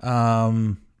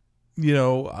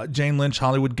 Jane Lynch,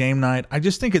 Hollywood Game Night. I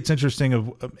just think it's interesting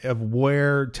of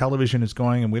where television is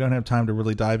going, and we don't have time to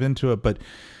really dive into it, but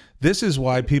this is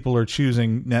why people are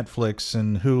choosing Netflix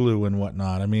and Hulu and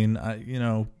whatnot. I mean,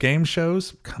 game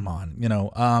shows, come on,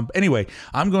 Anyway,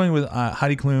 I'm going with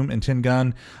Heidi Klum and Tim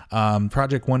Gunn.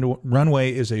 Project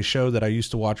Runway is a show that I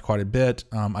used to watch quite a bit.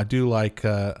 I do like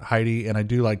Heidi, and I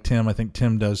do like Tim. I think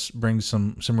Tim does bring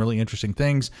some really interesting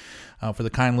things. For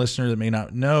the kind listener that may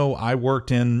not know, I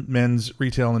worked in men's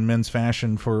retail and men's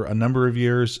fashion for a number of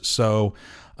years, so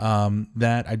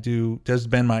that does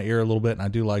bend my ear a little bit, and I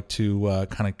do like to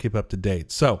kind of keep up to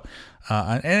date. So,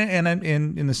 and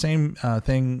in the same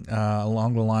thing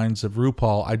along the lines of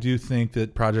RuPaul, I do think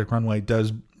that Project Runway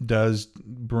does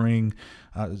bring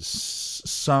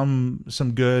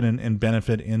some good and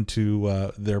benefit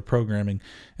into their programming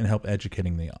and help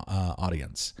educating the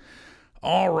audience.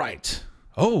 All right.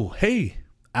 Oh, hey,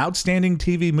 outstanding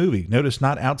TV movie. Notice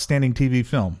not outstanding TV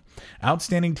film.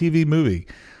 Outstanding TV movie.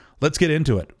 Let's get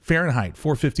into it. Fahrenheit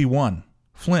 451,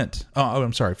 Flint.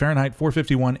 Fahrenheit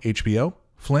 451, HBO,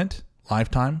 Flint,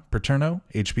 Lifetime, Paterno,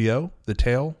 HBO, The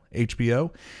Tale,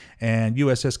 HBO, and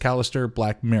USS Callister,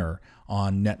 Black Mirror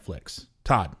on Netflix.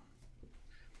 Todd.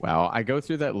 Wow, I go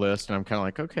through that list and I'm kind of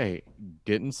like, okay,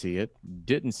 didn't see it,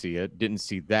 didn't see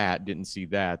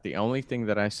that. The only thing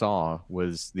that I saw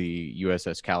was the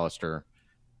USS Callister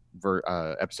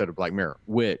episode of Black Mirror,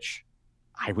 which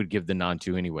I would give the nod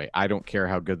to anyway. I don't care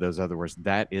how good those other was.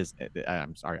 I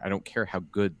don't care how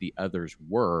good the others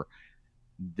were.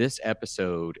 This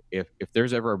episode, if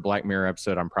there's ever a Black Mirror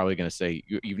episode, I'm probably going to say,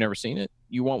 you've never seen it?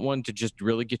 You want one to just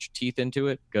really get your teeth into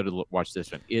it? Go to watch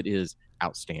this one. It is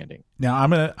outstanding. Now,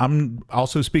 I'm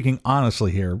also speaking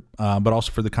honestly here, but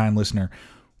also for the kind listener.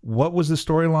 What was the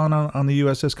storyline on the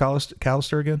USS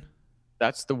Callister again?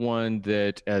 That's the one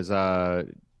that as the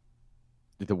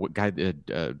guy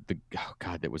that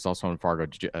that was also on Fargo,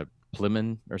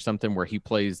 Pliman or something, where he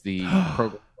plays the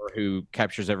program who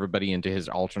captures everybody into his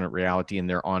alternate reality, and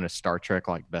they're on a Star Trek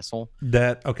like vessel.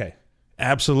 Okay,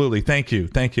 absolutely. Thank you,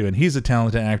 and he's a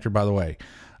talented actor, by the way.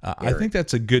 I think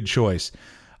that's a good choice.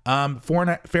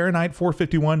 Fahrenheit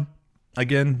 451.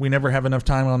 Again, we never have enough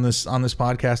time on this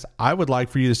podcast. I would like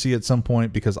for you to see it at some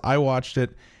point because I watched it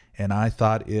and I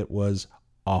thought it was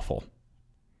awful.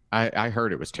 I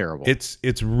heard it was terrible.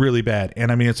 It's really bad.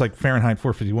 And I mean, it's like Fahrenheit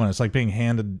 451. It's like being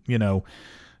handed,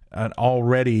 an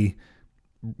already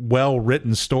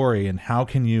well-written story. And how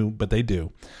can you, but they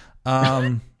do.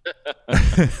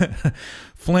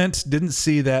 Flint, didn't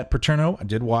see that. Paterno, I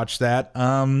did watch that.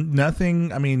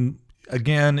 Nothing, I mean,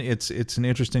 again, it's an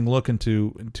interesting look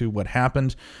into what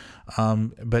happened.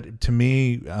 But to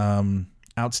me,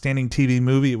 outstanding TV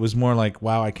movie, it was more like,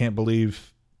 wow, I can't believe,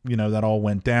 that all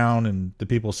went down and the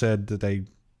people said that they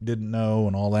didn't know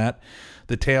and all that.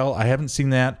 The Tale, I haven't seen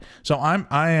that. So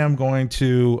I am going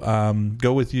to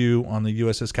go with you on the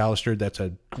USS Callister. That's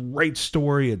a great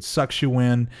story. It sucks you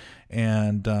in.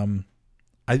 And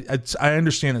I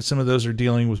understand that some of those are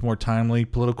dealing with more timely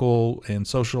political and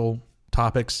social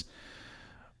topics,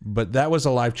 but that was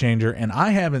a life changer. And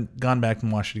I haven't gone back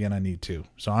and watched it again. I need to.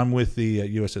 So I'm with the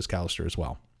USS Callister as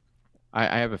well.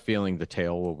 I have a feeling The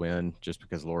Tale will win just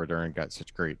because Laura Dern got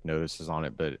such great notices on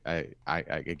it. But I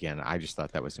just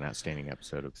thought that was an outstanding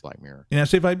episode of Black Mirror. Yeah,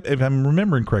 so if I'm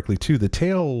remembering correctly too, The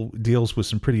Tale deals with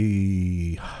some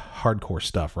pretty hardcore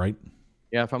stuff, right?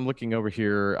 Yeah, if I'm looking over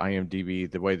here,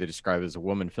 IMDb, the way they describe it is a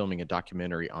woman filming a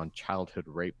documentary on childhood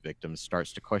rape victims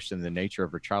starts to question the nature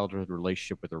of her childhood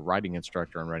relationship with her writing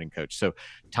instructor and writing coach. So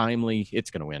timely,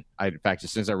 it's going to win. In fact,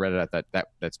 as soon as I read it, I thought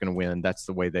that's going to win. That's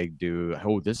the way they do.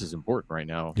 Oh, this is important right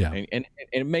now. Yeah. And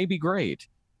it may be great,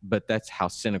 but that's how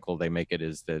cynical they make it,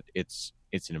 is that it's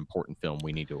an important film.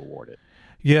 We need to award it.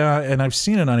 Yeah, and I've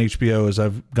seen it on HBO as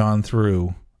I've gone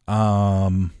through.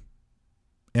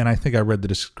 And I think I read the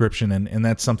description, and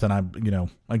that's something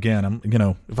again,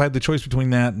 if I had the choice between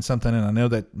that and something, and I know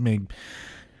that may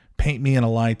paint me in a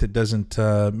light that doesn't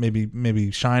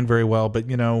maybe shine very well, but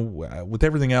with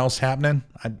everything else happening,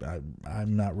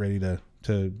 I'm not ready to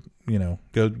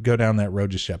go down that road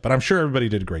just yet. But I'm sure everybody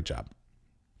did a great job.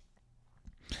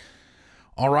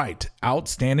 All right,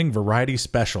 Outstanding Variety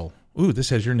Special. Ooh,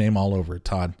 this has your name all over it,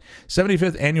 Todd.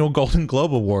 75th Annual Golden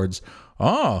Globe Awards.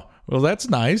 Oh, well, that's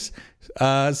nice.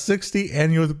 60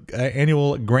 annual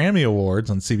Grammy Awards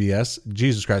on CBS.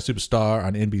 Jesus Christ Superstar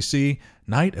on NBC.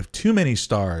 Night of Too Many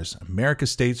Stars. America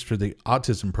States for the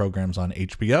Autism Programs on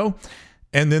HBO.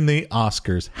 And then the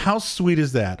Oscars. How sweet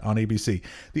is that on ABC?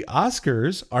 The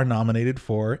Oscars are nominated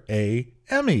for a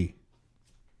Emmy.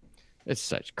 It's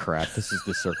such crap. This is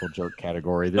the circle jerk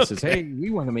category. This is, hey, we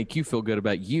want to make you feel good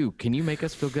about you. Can you make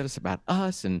us feel good about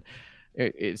us? And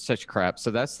it's such crap.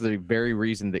 So that's the very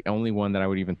reason, the only one that I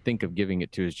would even think of giving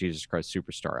it to is Jesus Christ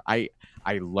Superstar. I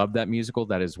love that musical.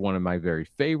 That is one of my very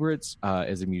favorites.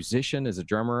 As a musician, as a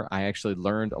drummer, I actually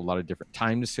learned a lot of different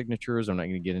time signatures. I'm not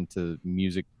going to get into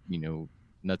music,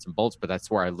 nuts and bolts, but that's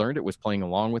where I learned it, was playing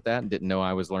along with that, and didn't know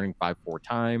I was learning 5/4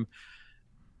 time.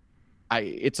 I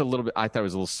thought it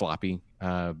was a little sloppy,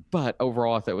 but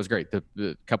overall I thought it was great.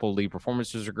 The couple of lead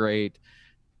performances are great.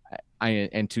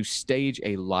 And to stage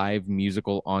a live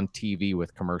musical on TV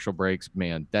with commercial breaks,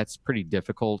 man, that's pretty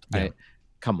difficult. Yeah.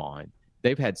 Come on.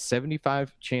 They've had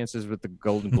 75 chances with the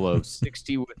Golden Globes,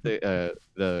 60 with the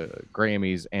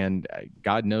Grammys, and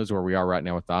God knows where we are right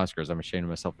now with the Oscars. I'm ashamed of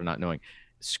myself for not knowing.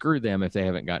 Screw them if they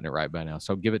haven't gotten it right by now.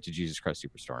 So give it to Jesus Christ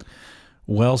Superstar.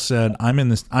 Well said. I'm in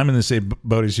the same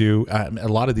boat as you. A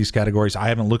lot of these categories I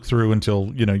haven't looked through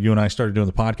until you and I started doing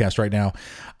the podcast right now.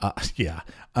 Yeah,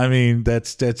 I mean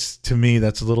that's to me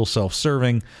that's a little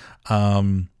self-serving,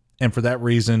 and for that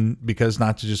reason, because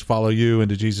not to just follow you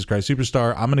into Jesus Christ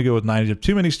Superstar, I'm going to go with Night of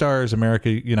Too Many Stars. America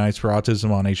Unites for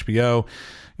Autism on HBO.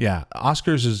 Yeah,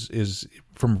 Oscars is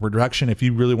from production. If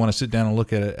you really want to sit down and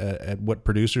look at what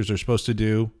producers are supposed to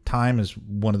do, time is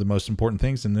one of the most important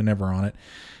things, and they're never on it.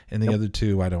 And the other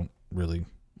two I don't really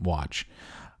watch.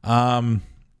 On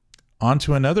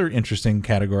to another interesting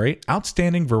category,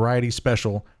 Outstanding Variety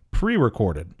Special,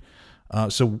 pre-recorded.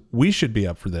 So we should be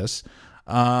up for this.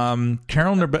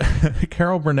 Carol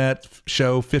Burnett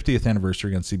Show 50th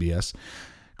Anniversary on CBS.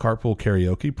 Carpool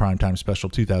Karaoke, Primetime Special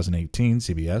 2018,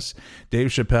 CBS. Dave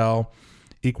Chappelle,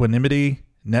 Equanimity,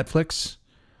 Netflix.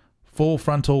 Full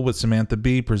Frontal with Samantha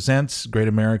Bee presents Great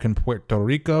American Puerto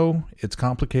Rico. It's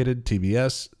Complicated,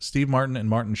 TBS. Steve Martin and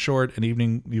Martin Short, An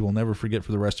Evening You Will Never Forget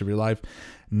for the Rest of Your Life,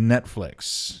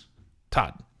 Netflix.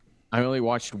 Todd. I only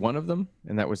watched one of them,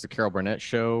 and that was the Carol Burnett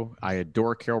Show. I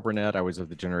adore Carol Burnett. I was of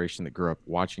the generation that grew up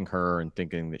watching her and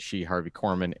thinking that she, Harvey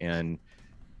Korman, and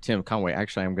Tim Conway.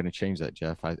 Actually, I'm going to change that,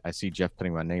 Jeff. I see Jeff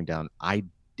putting my name down. I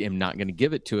am not going to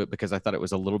give it to it because I thought it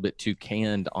was a little bit too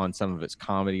canned on some of its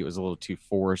comedy. It was a little too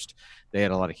forced. They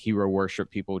had a lot of hero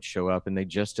worship. People would show up and they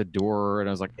just adore her. And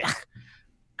I was like,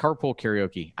 Carpool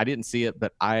Karaoke. I didn't see it,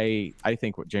 but I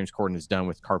think what James Corden has done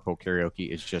with Carpool Karaoke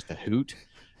is just a hoot.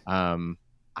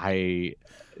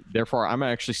 Therefore, I'm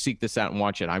gonna actually seek this out and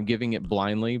watch it. I'm giving it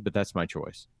blindly, but that's my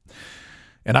choice.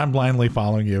 And I'm blindly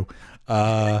following you.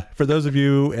 For those of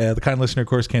you, the kind listener, of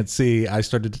course, can't see, I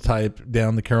started to type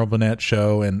down the Carol Burnett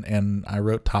show, and I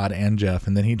wrote Todd and Jeff,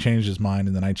 and then he changed his mind,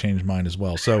 and then I changed mine as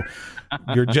well. So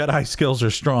your Jedi skills are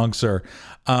strong, sir.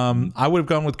 I would have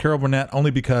gone with Carol Burnett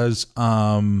only because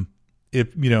if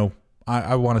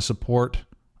I want to support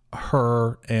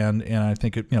her, and I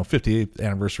think 58th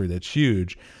anniversary, that's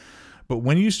huge. But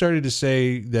when you started to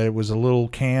say that it was a little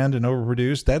canned and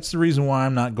overproduced, that's the reason why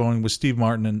I'm not going with Steve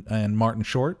Martin and Martin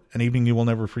Short, An Evening You Will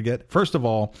Never Forget. First of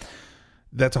all,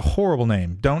 that's a horrible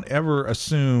name. Don't ever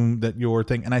assume that your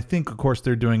thing, and I think, of course,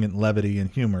 they're doing it in levity and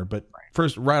humor, but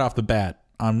first, right off the bat,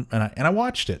 I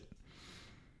watched it.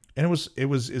 And it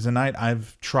was a night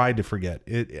I've tried to forget.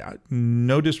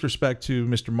 No disrespect to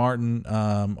Mr. Martin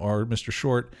or Mr.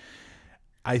 Short.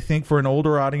 I think for an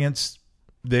older audience,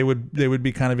 they would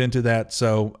be kind of into that.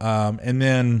 So, and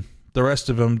then the rest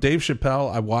of them, Dave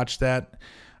Chappelle, I watched that.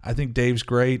 I think Dave's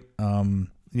great. I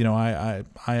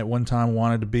at one time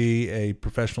wanted to be a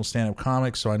professional stand-up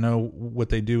comic, so I know what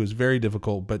they do is very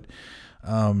difficult, but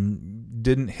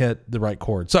didn't hit the right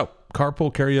chord. So,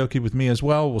 Carpool Karaoke with me as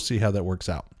well. We'll see how that works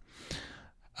out.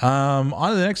 On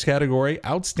to the next category,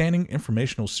 Outstanding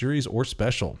Informational Series or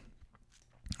Special.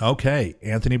 Okay,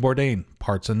 Anthony Bourdain,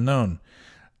 Parts Unknown.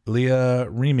 Leah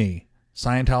Remey,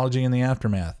 Scientology in the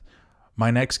Aftermath. My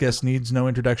Next Guest Needs No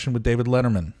Introduction with David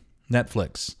Letterman,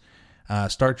 Netflix.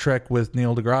 Star Trek with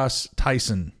Neil deGrasse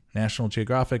Tyson, National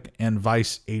Geographic, and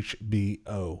Vice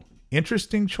HBO.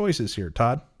 Interesting choices here,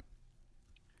 Todd.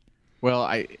 Well,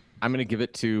 I'm going to give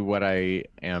it to what I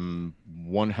am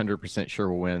 100%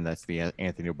 sure will win. That's the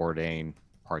Anthony Bourdain,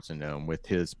 Parts Unknown. With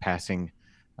his passing,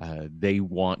 they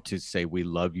want to say we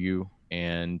love you.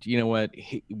 And you know what?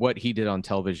 What he did on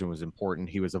television was important.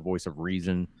 He was a voice of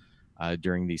reason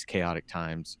during these chaotic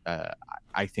times.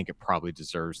 I think it probably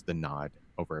deserves the nod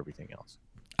over everything else.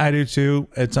 I do too.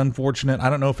 It's unfortunate. I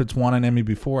don't know if it's won an Emmy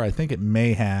before. I think it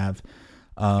may have.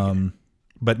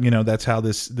 But that's how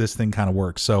this thing kind of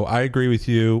works. So I agree with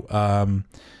you.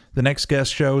 The Next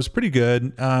Guest show is pretty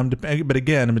good. But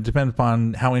again, it depends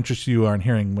upon how interested you are in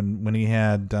hearing. When he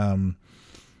had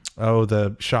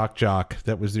the Shock Jock,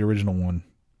 that was the original one.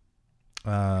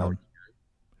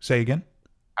 Say again?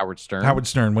 Howard Stern. Howard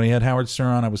Stern. When he had Howard Stern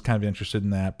on, I was kind of interested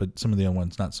in that, but some of the other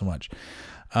ones not so much.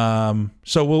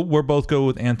 So we'll both go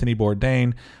with Anthony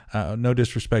Bourdain. No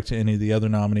disrespect to any of the other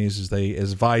nominees,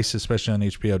 as Vice, especially on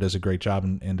HBO, does a great job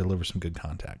and delivers some good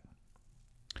content.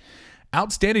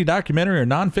 Outstanding Documentary or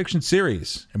Nonfiction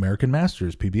Series: American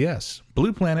Masters, PBS.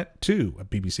 Blue Planet 2,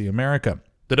 BBC America.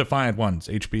 The Defiant Ones,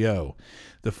 HBO.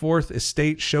 The Fourth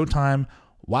Estate, Showtime.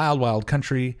 Wild Wild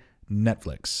Country,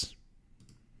 Netflix.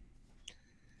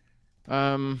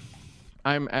 I'm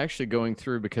actually going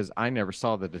through because I never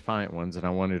saw the Defiant Ones, and I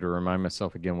wanted to remind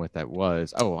myself again what that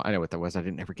was. Oh, I know what that was. I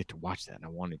didn't ever get to watch that, and I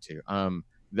wanted to.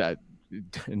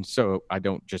 And so I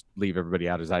don't just leave everybody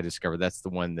out. As I discovered, that's the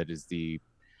one that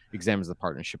examines the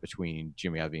partnership between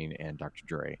Jimmy Iovine and Dr.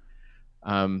 Dre.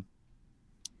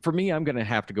 For me, I'm going to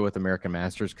have to go with American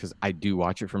Masters because I do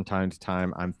watch it from time to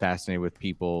time. I'm fascinated with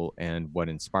people and what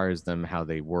inspires them, how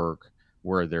they work,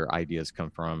 where their ideas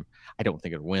come from. I don't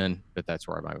think it'll win, but that's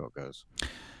where my vote goes.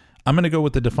 I'm going to go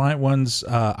with the Defiant Ones.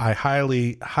 I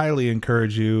highly, highly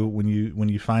encourage you when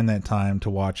you find that time to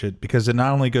watch it, because it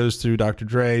not only goes through Dr.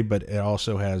 Dre, but it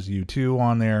also has U2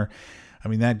 on there. I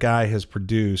mean, that guy has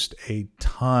produced a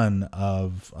ton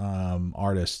of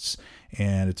artists,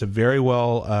 and it's a very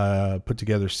well put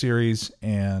together series.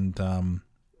 And I'm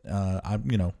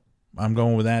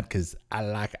going with that because I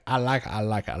like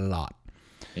it a lot.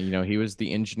 And, he was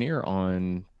the engineer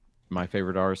on my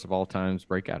favorite artist of all time's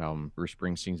breakout album, Bruce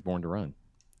Springsteen's Born to Run.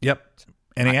 Yep.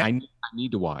 And I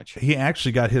need to watch. He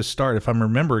actually got his start, if I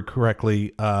remember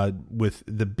correctly, with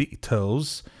the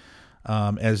Beatles,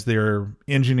 as their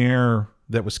engineer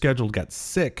that was scheduled got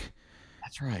sick.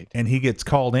 That's right. And he gets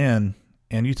called in,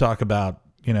 and you talk about,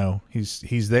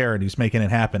 he's there and he's making it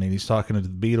happen, and he's talking to the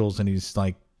Beatles, and he's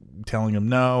like telling them,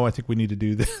 no, I think we need to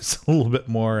do this a little bit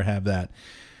more, have that.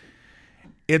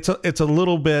 It's a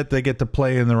little bit, they get to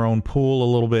play in their own pool a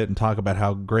little bit and talk about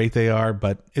how great they are,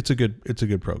 but it's a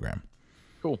good program.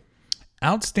 Cool.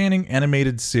 Outstanding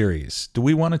Animated Series. Do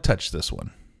we want to touch this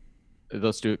one?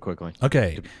 Let's do it quickly.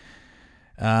 Okay.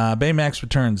 Baymax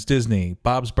returns, Disney,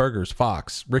 Bob's Burgers,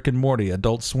 Fox, Rick and Morty,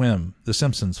 Adult Swim, The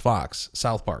Simpsons, Fox,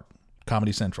 South Park,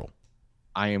 Comedy Central.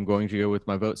 I am going to go with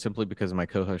my vote simply because my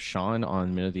co-host Sean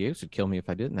on Minute of the Apes would kill me if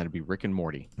I didn't. That'd be Rick and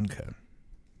Morty. Okay.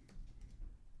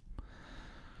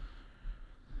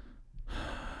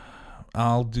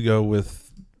 I'll go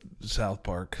with South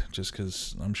Park just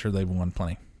because I'm sure they've won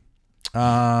plenty.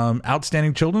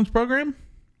 Outstanding children's program?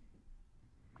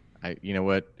 You know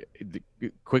what?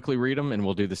 Quickly read them, and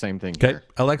we'll do the same thing Okay. here.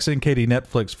 Alexa and Katie,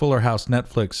 Netflix. Fuller House,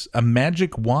 Netflix. A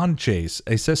Magic Wand Chase,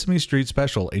 a Sesame Street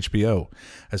special, HBO.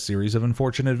 A series of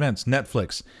unfortunate events,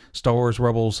 Netflix. Star Wars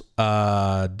Rebels,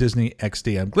 Disney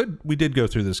XD. I'm glad we did go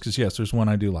through this because, yes, there's one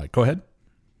I do like. Go ahead.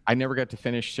 I never got to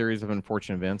finish Series of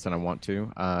Unfortunate Events, and I want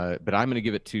to. But I'm going to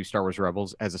give it to Star Wars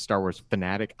Rebels. As a Star Wars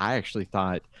fanatic, I actually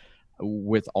thought,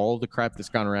 with all the crap that's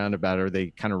gone around about it, are they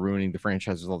kind of ruining the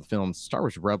franchise with all the films? Star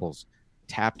Wars Rebels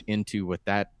tapped into what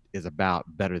that is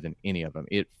about better than any of them.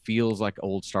 It feels like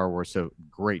old Star Wars, so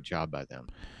great job by them.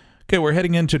 Okay, we're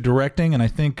heading into directing, and I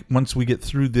think once we get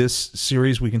through this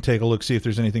series, we can take a look, see if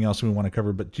there's anything else we want to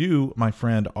cover. But you, my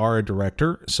friend, are a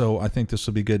director, so I think this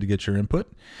will be good to get your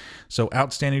input. So,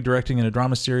 outstanding directing in a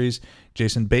drama series,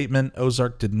 Jason Bateman,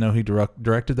 Ozark, didn't know he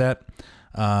directed that.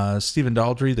 Stephen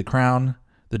Daldry, The Crown,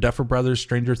 The Duffer Brothers,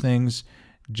 Stranger Things,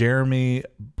 Jeremy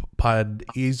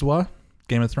Podizwa,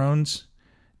 Game of Thrones,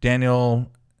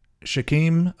 Daniel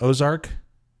Shakim, Ozark,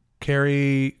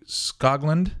 Carrie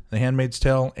Scogland, The Handmaid's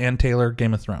Tale, Ann Taylor,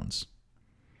 Game of Thrones.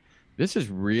 This is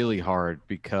really hard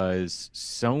because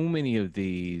so many of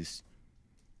these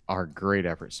are great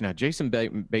efforts. Now, Jason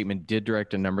Bateman did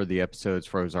direct a number of the episodes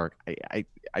for Ozark.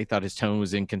 I thought his tone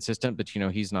was inconsistent, but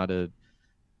he's not a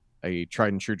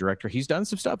tried and true director. He's done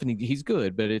some stuff and he's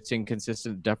good, but it's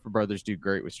inconsistent. Duffer Brothers do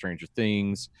great with Stranger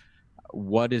Things.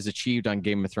 What is achieved on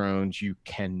Game of Thrones, you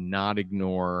cannot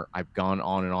ignore. I've gone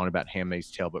on and on about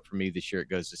Handmaid's Tale, but for me this year it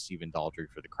goes to Stephen Daldry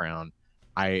for The Crown.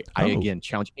 I again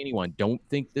challenge anyone. Don't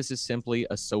think this is simply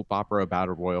a soap opera about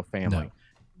a royal family. No.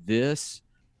 This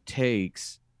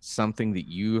takes something that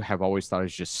you have always thought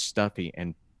is just stuffy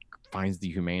and finds the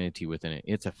humanity within it.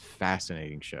 It's a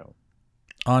fascinating show.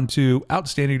 On to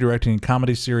outstanding directing in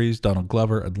comedy series, Donald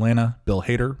Glover, Atlanta, Bill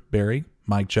Hader, Barry,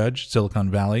 Mike Judge,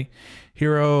 Silicon Valley,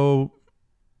 Hiro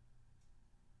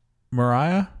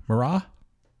Murai,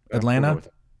 Atlanta.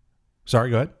 Sorry,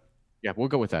 go ahead. Yeah, we'll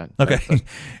go with that. Okay.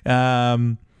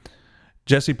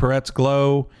 Jesse Peretz,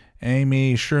 Glow,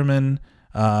 Amy Sherman,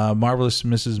 Marvelous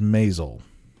Mrs. Maisel.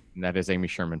 And that is Amy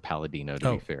Sherman Palladino,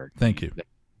 to be fair. Thank you.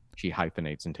 She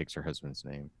hyphenates and takes her husband's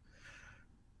name.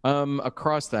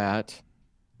 Across that,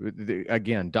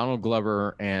 again, Donald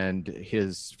Glover and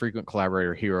his frequent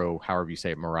collaborator, Hiro, however you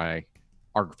say it, Murai,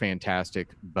 are fantastic,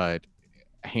 but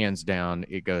hands down,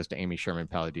 it goes to Amy Sherman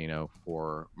Palladino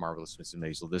for Marvelous Mrs.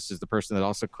 Maisel. This is the person that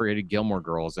also created Gilmore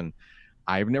Girls, and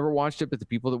I've never watched it, but the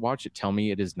people that watch it tell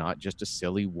me it is not just a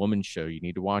silly woman show. You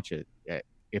need to watch it.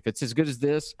 If it's as good as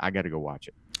this, I got to go watch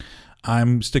it.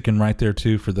 I'm sticking right there,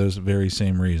 too, for those very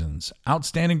same reasons.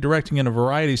 Outstanding directing in a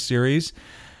variety series,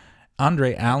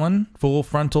 Andre Allen, Full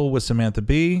Frontal with Samantha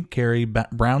Bee, Carrie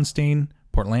Brownstein,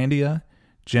 Portlandia,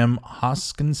 Jim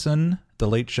Hoskinson, The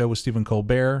Late Show with Stephen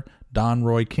Colbert, Don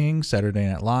Roy King, Saturday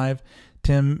Night Live,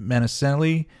 Tim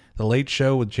Manicelli, The Late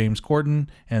Show with James Corden,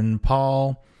 and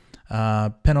Paul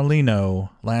Penolino,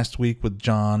 Last Week with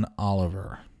John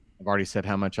Oliver. I've already said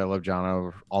how much I love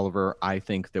John Oliver. I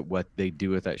think that what they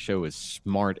do with that show is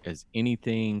smart as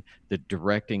anything. The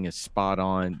directing is spot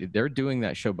on. They're doing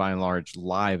that show by and large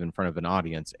live in front of an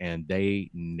audience, and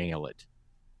they nail it.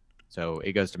 So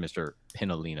it goes to Mr.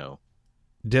 Penolino.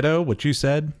 Ditto, what you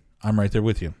said, I'm right there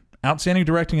with you. Outstanding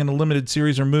directing in a limited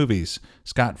series or movies,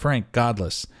 Scott Frank,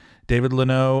 Godless, David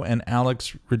Leno and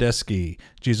Alex Rudetsky,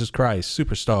 Jesus Christ,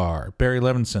 Superstar, Barry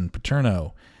Levinson,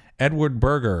 Paterno, Edward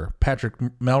Berger, Patrick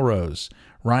Melrose,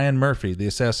 Ryan Murphy, The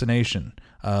Assassination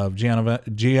of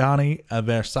Gianni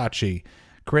Versace,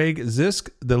 Craig Zisk,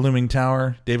 The Looming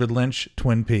Tower, David Lynch,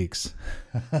 Twin Peaks.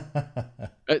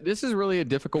 This is really a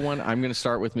difficult one. I'm going to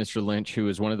start with Mr. Lynch, who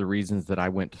is one of the reasons that I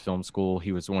went to film school.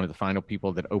 He was one of the final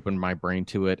people that opened my brain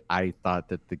to it. I thought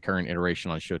that the current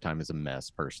iteration on Showtime is a mess,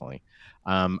 personally.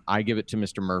 I give it to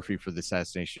Mr. Murphy for The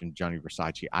Assassination of Gianni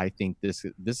Versace. I think this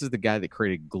is the guy that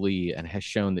created Glee and has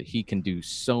shown that he can do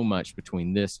so much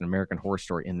between this and American Horror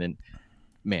Story. And then,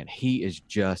 man, he is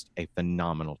just a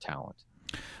phenomenal talent.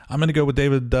 I'm going to go with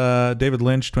David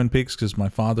Lynch, Twin Peaks, because my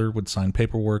father would sign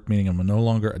paperwork, meaning I'm no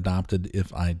longer adopted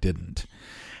if I didn't.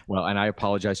 Well, and I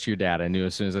apologize to your dad. I knew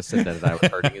as soon as I said that I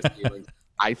was hurting his feelings.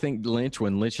 I think Lynch,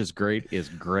 when Lynch is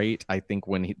great. I think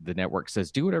when the network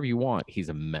says do whatever you want, he's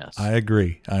a mess. I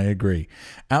agree.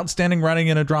 Outstanding writing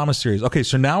in a drama series. Okay,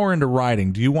 so now we're into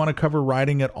writing. Do you want to cover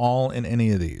writing at all in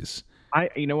any of these?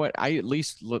 You know what? At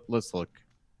least let's look.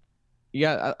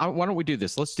 Yeah, why don't we do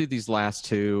this? Let's do these last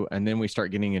two, and then we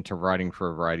start getting into writing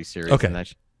for a variety series. Okay.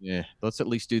 And let's at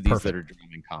least do these that are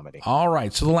drama and comedy. All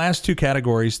right. So the last two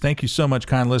categories. Thank you so much,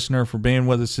 kind listener, for being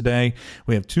with us today.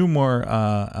 We have two more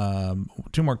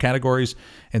categories,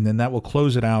 and then that will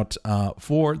close it out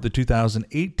for the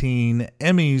 2018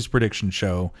 Emmys prediction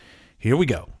show. Here we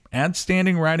go.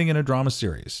 Outstanding writing in a drama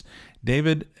series.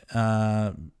 David.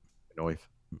 Benoist.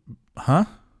 Huh?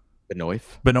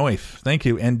 Benoist. Thank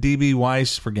you. And D.B.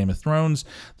 Weiss for Game of Thrones,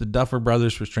 the Duffer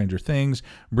Brothers for Stranger Things,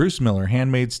 Bruce Miller,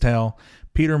 Handmaid's Tale,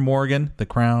 Peter Morgan, The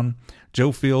Crown,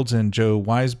 Joe Fields and Joe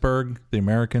Weisberg, The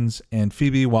Americans, and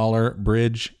Phoebe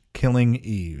Waller-Bridge, Killing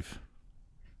Eve.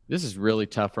 This is really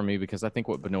tough for me because I think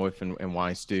what Benoist and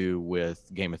Weiss do with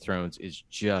Game of Thrones is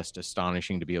just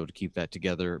astonishing to be able to keep that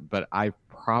together. But I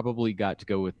probably got to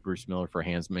go with Bruce Miller for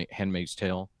Handmaid's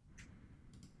Tale.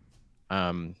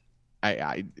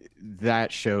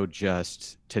 That show,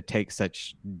 just to take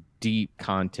such deep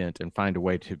content and find a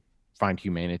way to find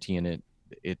humanity in it,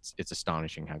 it's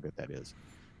astonishing how good that is.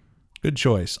 Good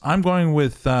choice. I'm going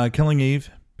with Killing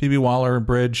Eve, Phoebe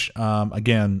Waller-Bridge.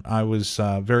 Again, I was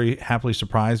very happily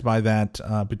surprised by that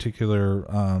particular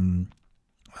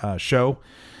show,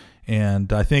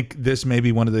 and I think this may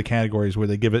be one of the categories where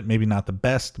they give it maybe not the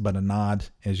best, but a nod,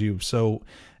 as you've so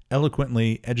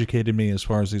eloquently educated me as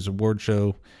far as these award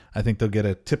show. I think they'll get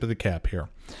a tip of the cap here.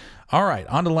 All right,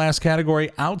 on to the last category,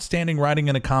 outstanding writing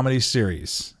in a comedy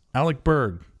series. Alec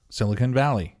Berg, Silicon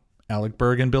Valley. Alec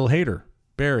Berg and Bill Hader,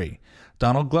 Barry.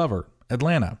 Donald Glover,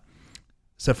 Atlanta.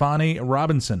 Stefani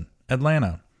Robinson,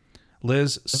 Atlanta.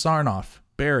 Liz Sarnoff,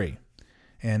 Barry.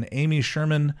 And Amy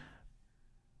Sherman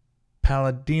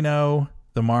Palladino,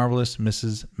 The Marvelous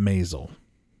Mrs. Maisel.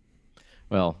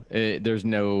 Well, there's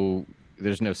no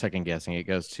second guessing. It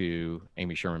goes to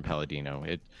Amy Sherman Palladino.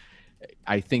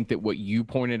 I think that what you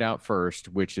pointed out first,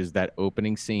 which is that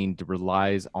opening scene,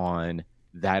 relies on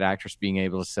that actress being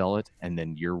able to sell it, and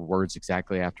then your words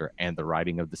exactly after, and the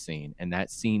writing of the scene. And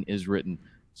that scene is written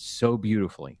so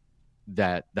beautifully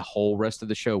that the whole rest of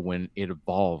the show, when it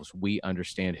evolves, we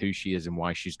understand who she is and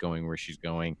why she's going where she's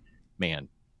going. Man,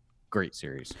 great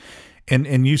series.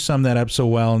 And you sum that up so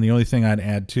well. And the only thing I'd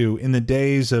add too, in the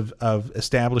days of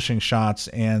establishing shots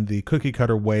and the cookie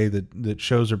cutter way that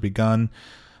shows are begun,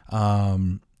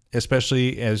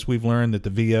 especially as we've learned that the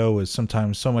VO is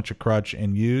sometimes so much a crutch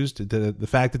and used, the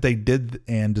fact that they did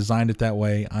and designed it that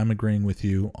way, I'm agreeing with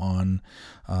you on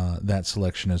that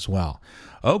selection as well.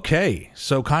 Okay,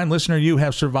 so kind listener, you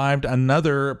have survived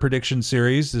another prediction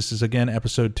series. This is again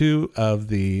episode 2 of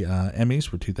the Emmys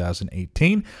for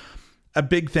 2018. A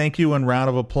big thank you and round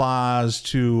of applause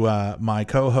to my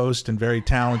co-host and very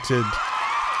talented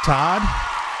Todd.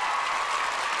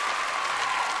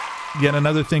 Yet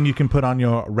another thing you can put on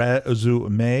your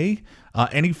resume.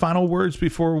 Any final words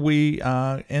before we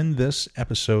end this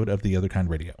episode of The Other Kind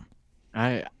Radio?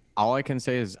 All I can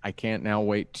say is I can't now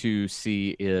wait to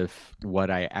see if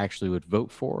what I actually would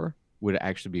vote for would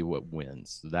actually be what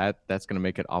wins. That's going to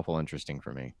make it awful interesting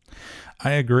for me.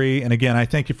 I agree. And again, I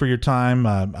thank you for your time.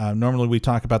 Normally we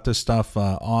talk about this stuff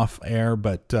off air,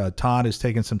 but Todd has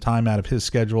taken some time out of his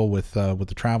schedule with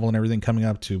the travel and everything coming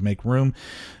up to make room.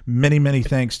 Many, many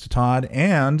thanks to Todd.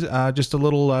 And just a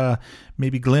little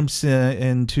maybe glimpse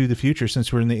into the future,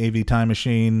 since we're in the AV time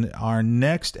machine. Our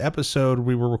next episode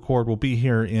we will record will be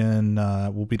here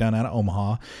we'll be down out of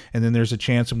Omaha. And then there's a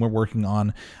chance, and we're working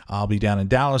on, I'll be down in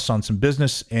Dallas on some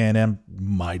business, and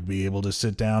might be able to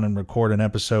sit down and record an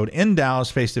episode in Dallas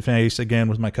face to face again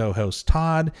with my co-host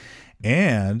Todd,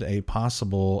 and a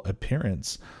possible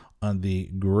appearance on the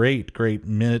great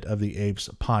Minute of the Apes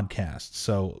podcast.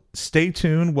 So stay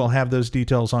tuned. We'll have those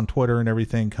details on Twitter and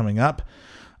everything coming up.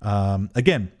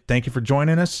 Again, thank you for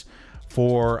joining us.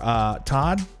 For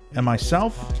Todd and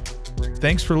myself,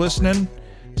 thanks for listening.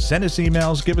 Send us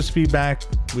emails, give us feedback.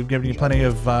 We've given you plenty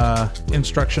of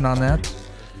instruction on that.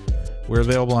 We're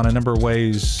available on a number of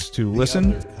ways to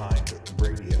listen.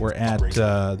 We're at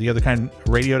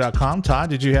theotherkindradio.com.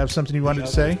 Todd, did you have something you wanted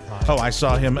to say? Oh, I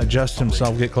saw him adjust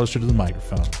himself, get closer to the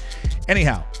microphone.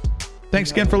 Anyhow,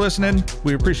 thanks again for listening.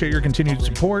 We appreciate your continued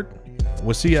support.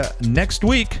 We'll see you next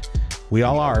week. We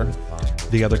all are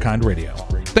The Other Kind Radio.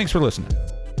 Thanks for listening.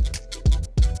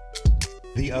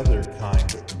 The Other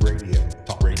Kind Radio.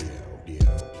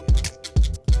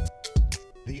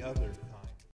 The Other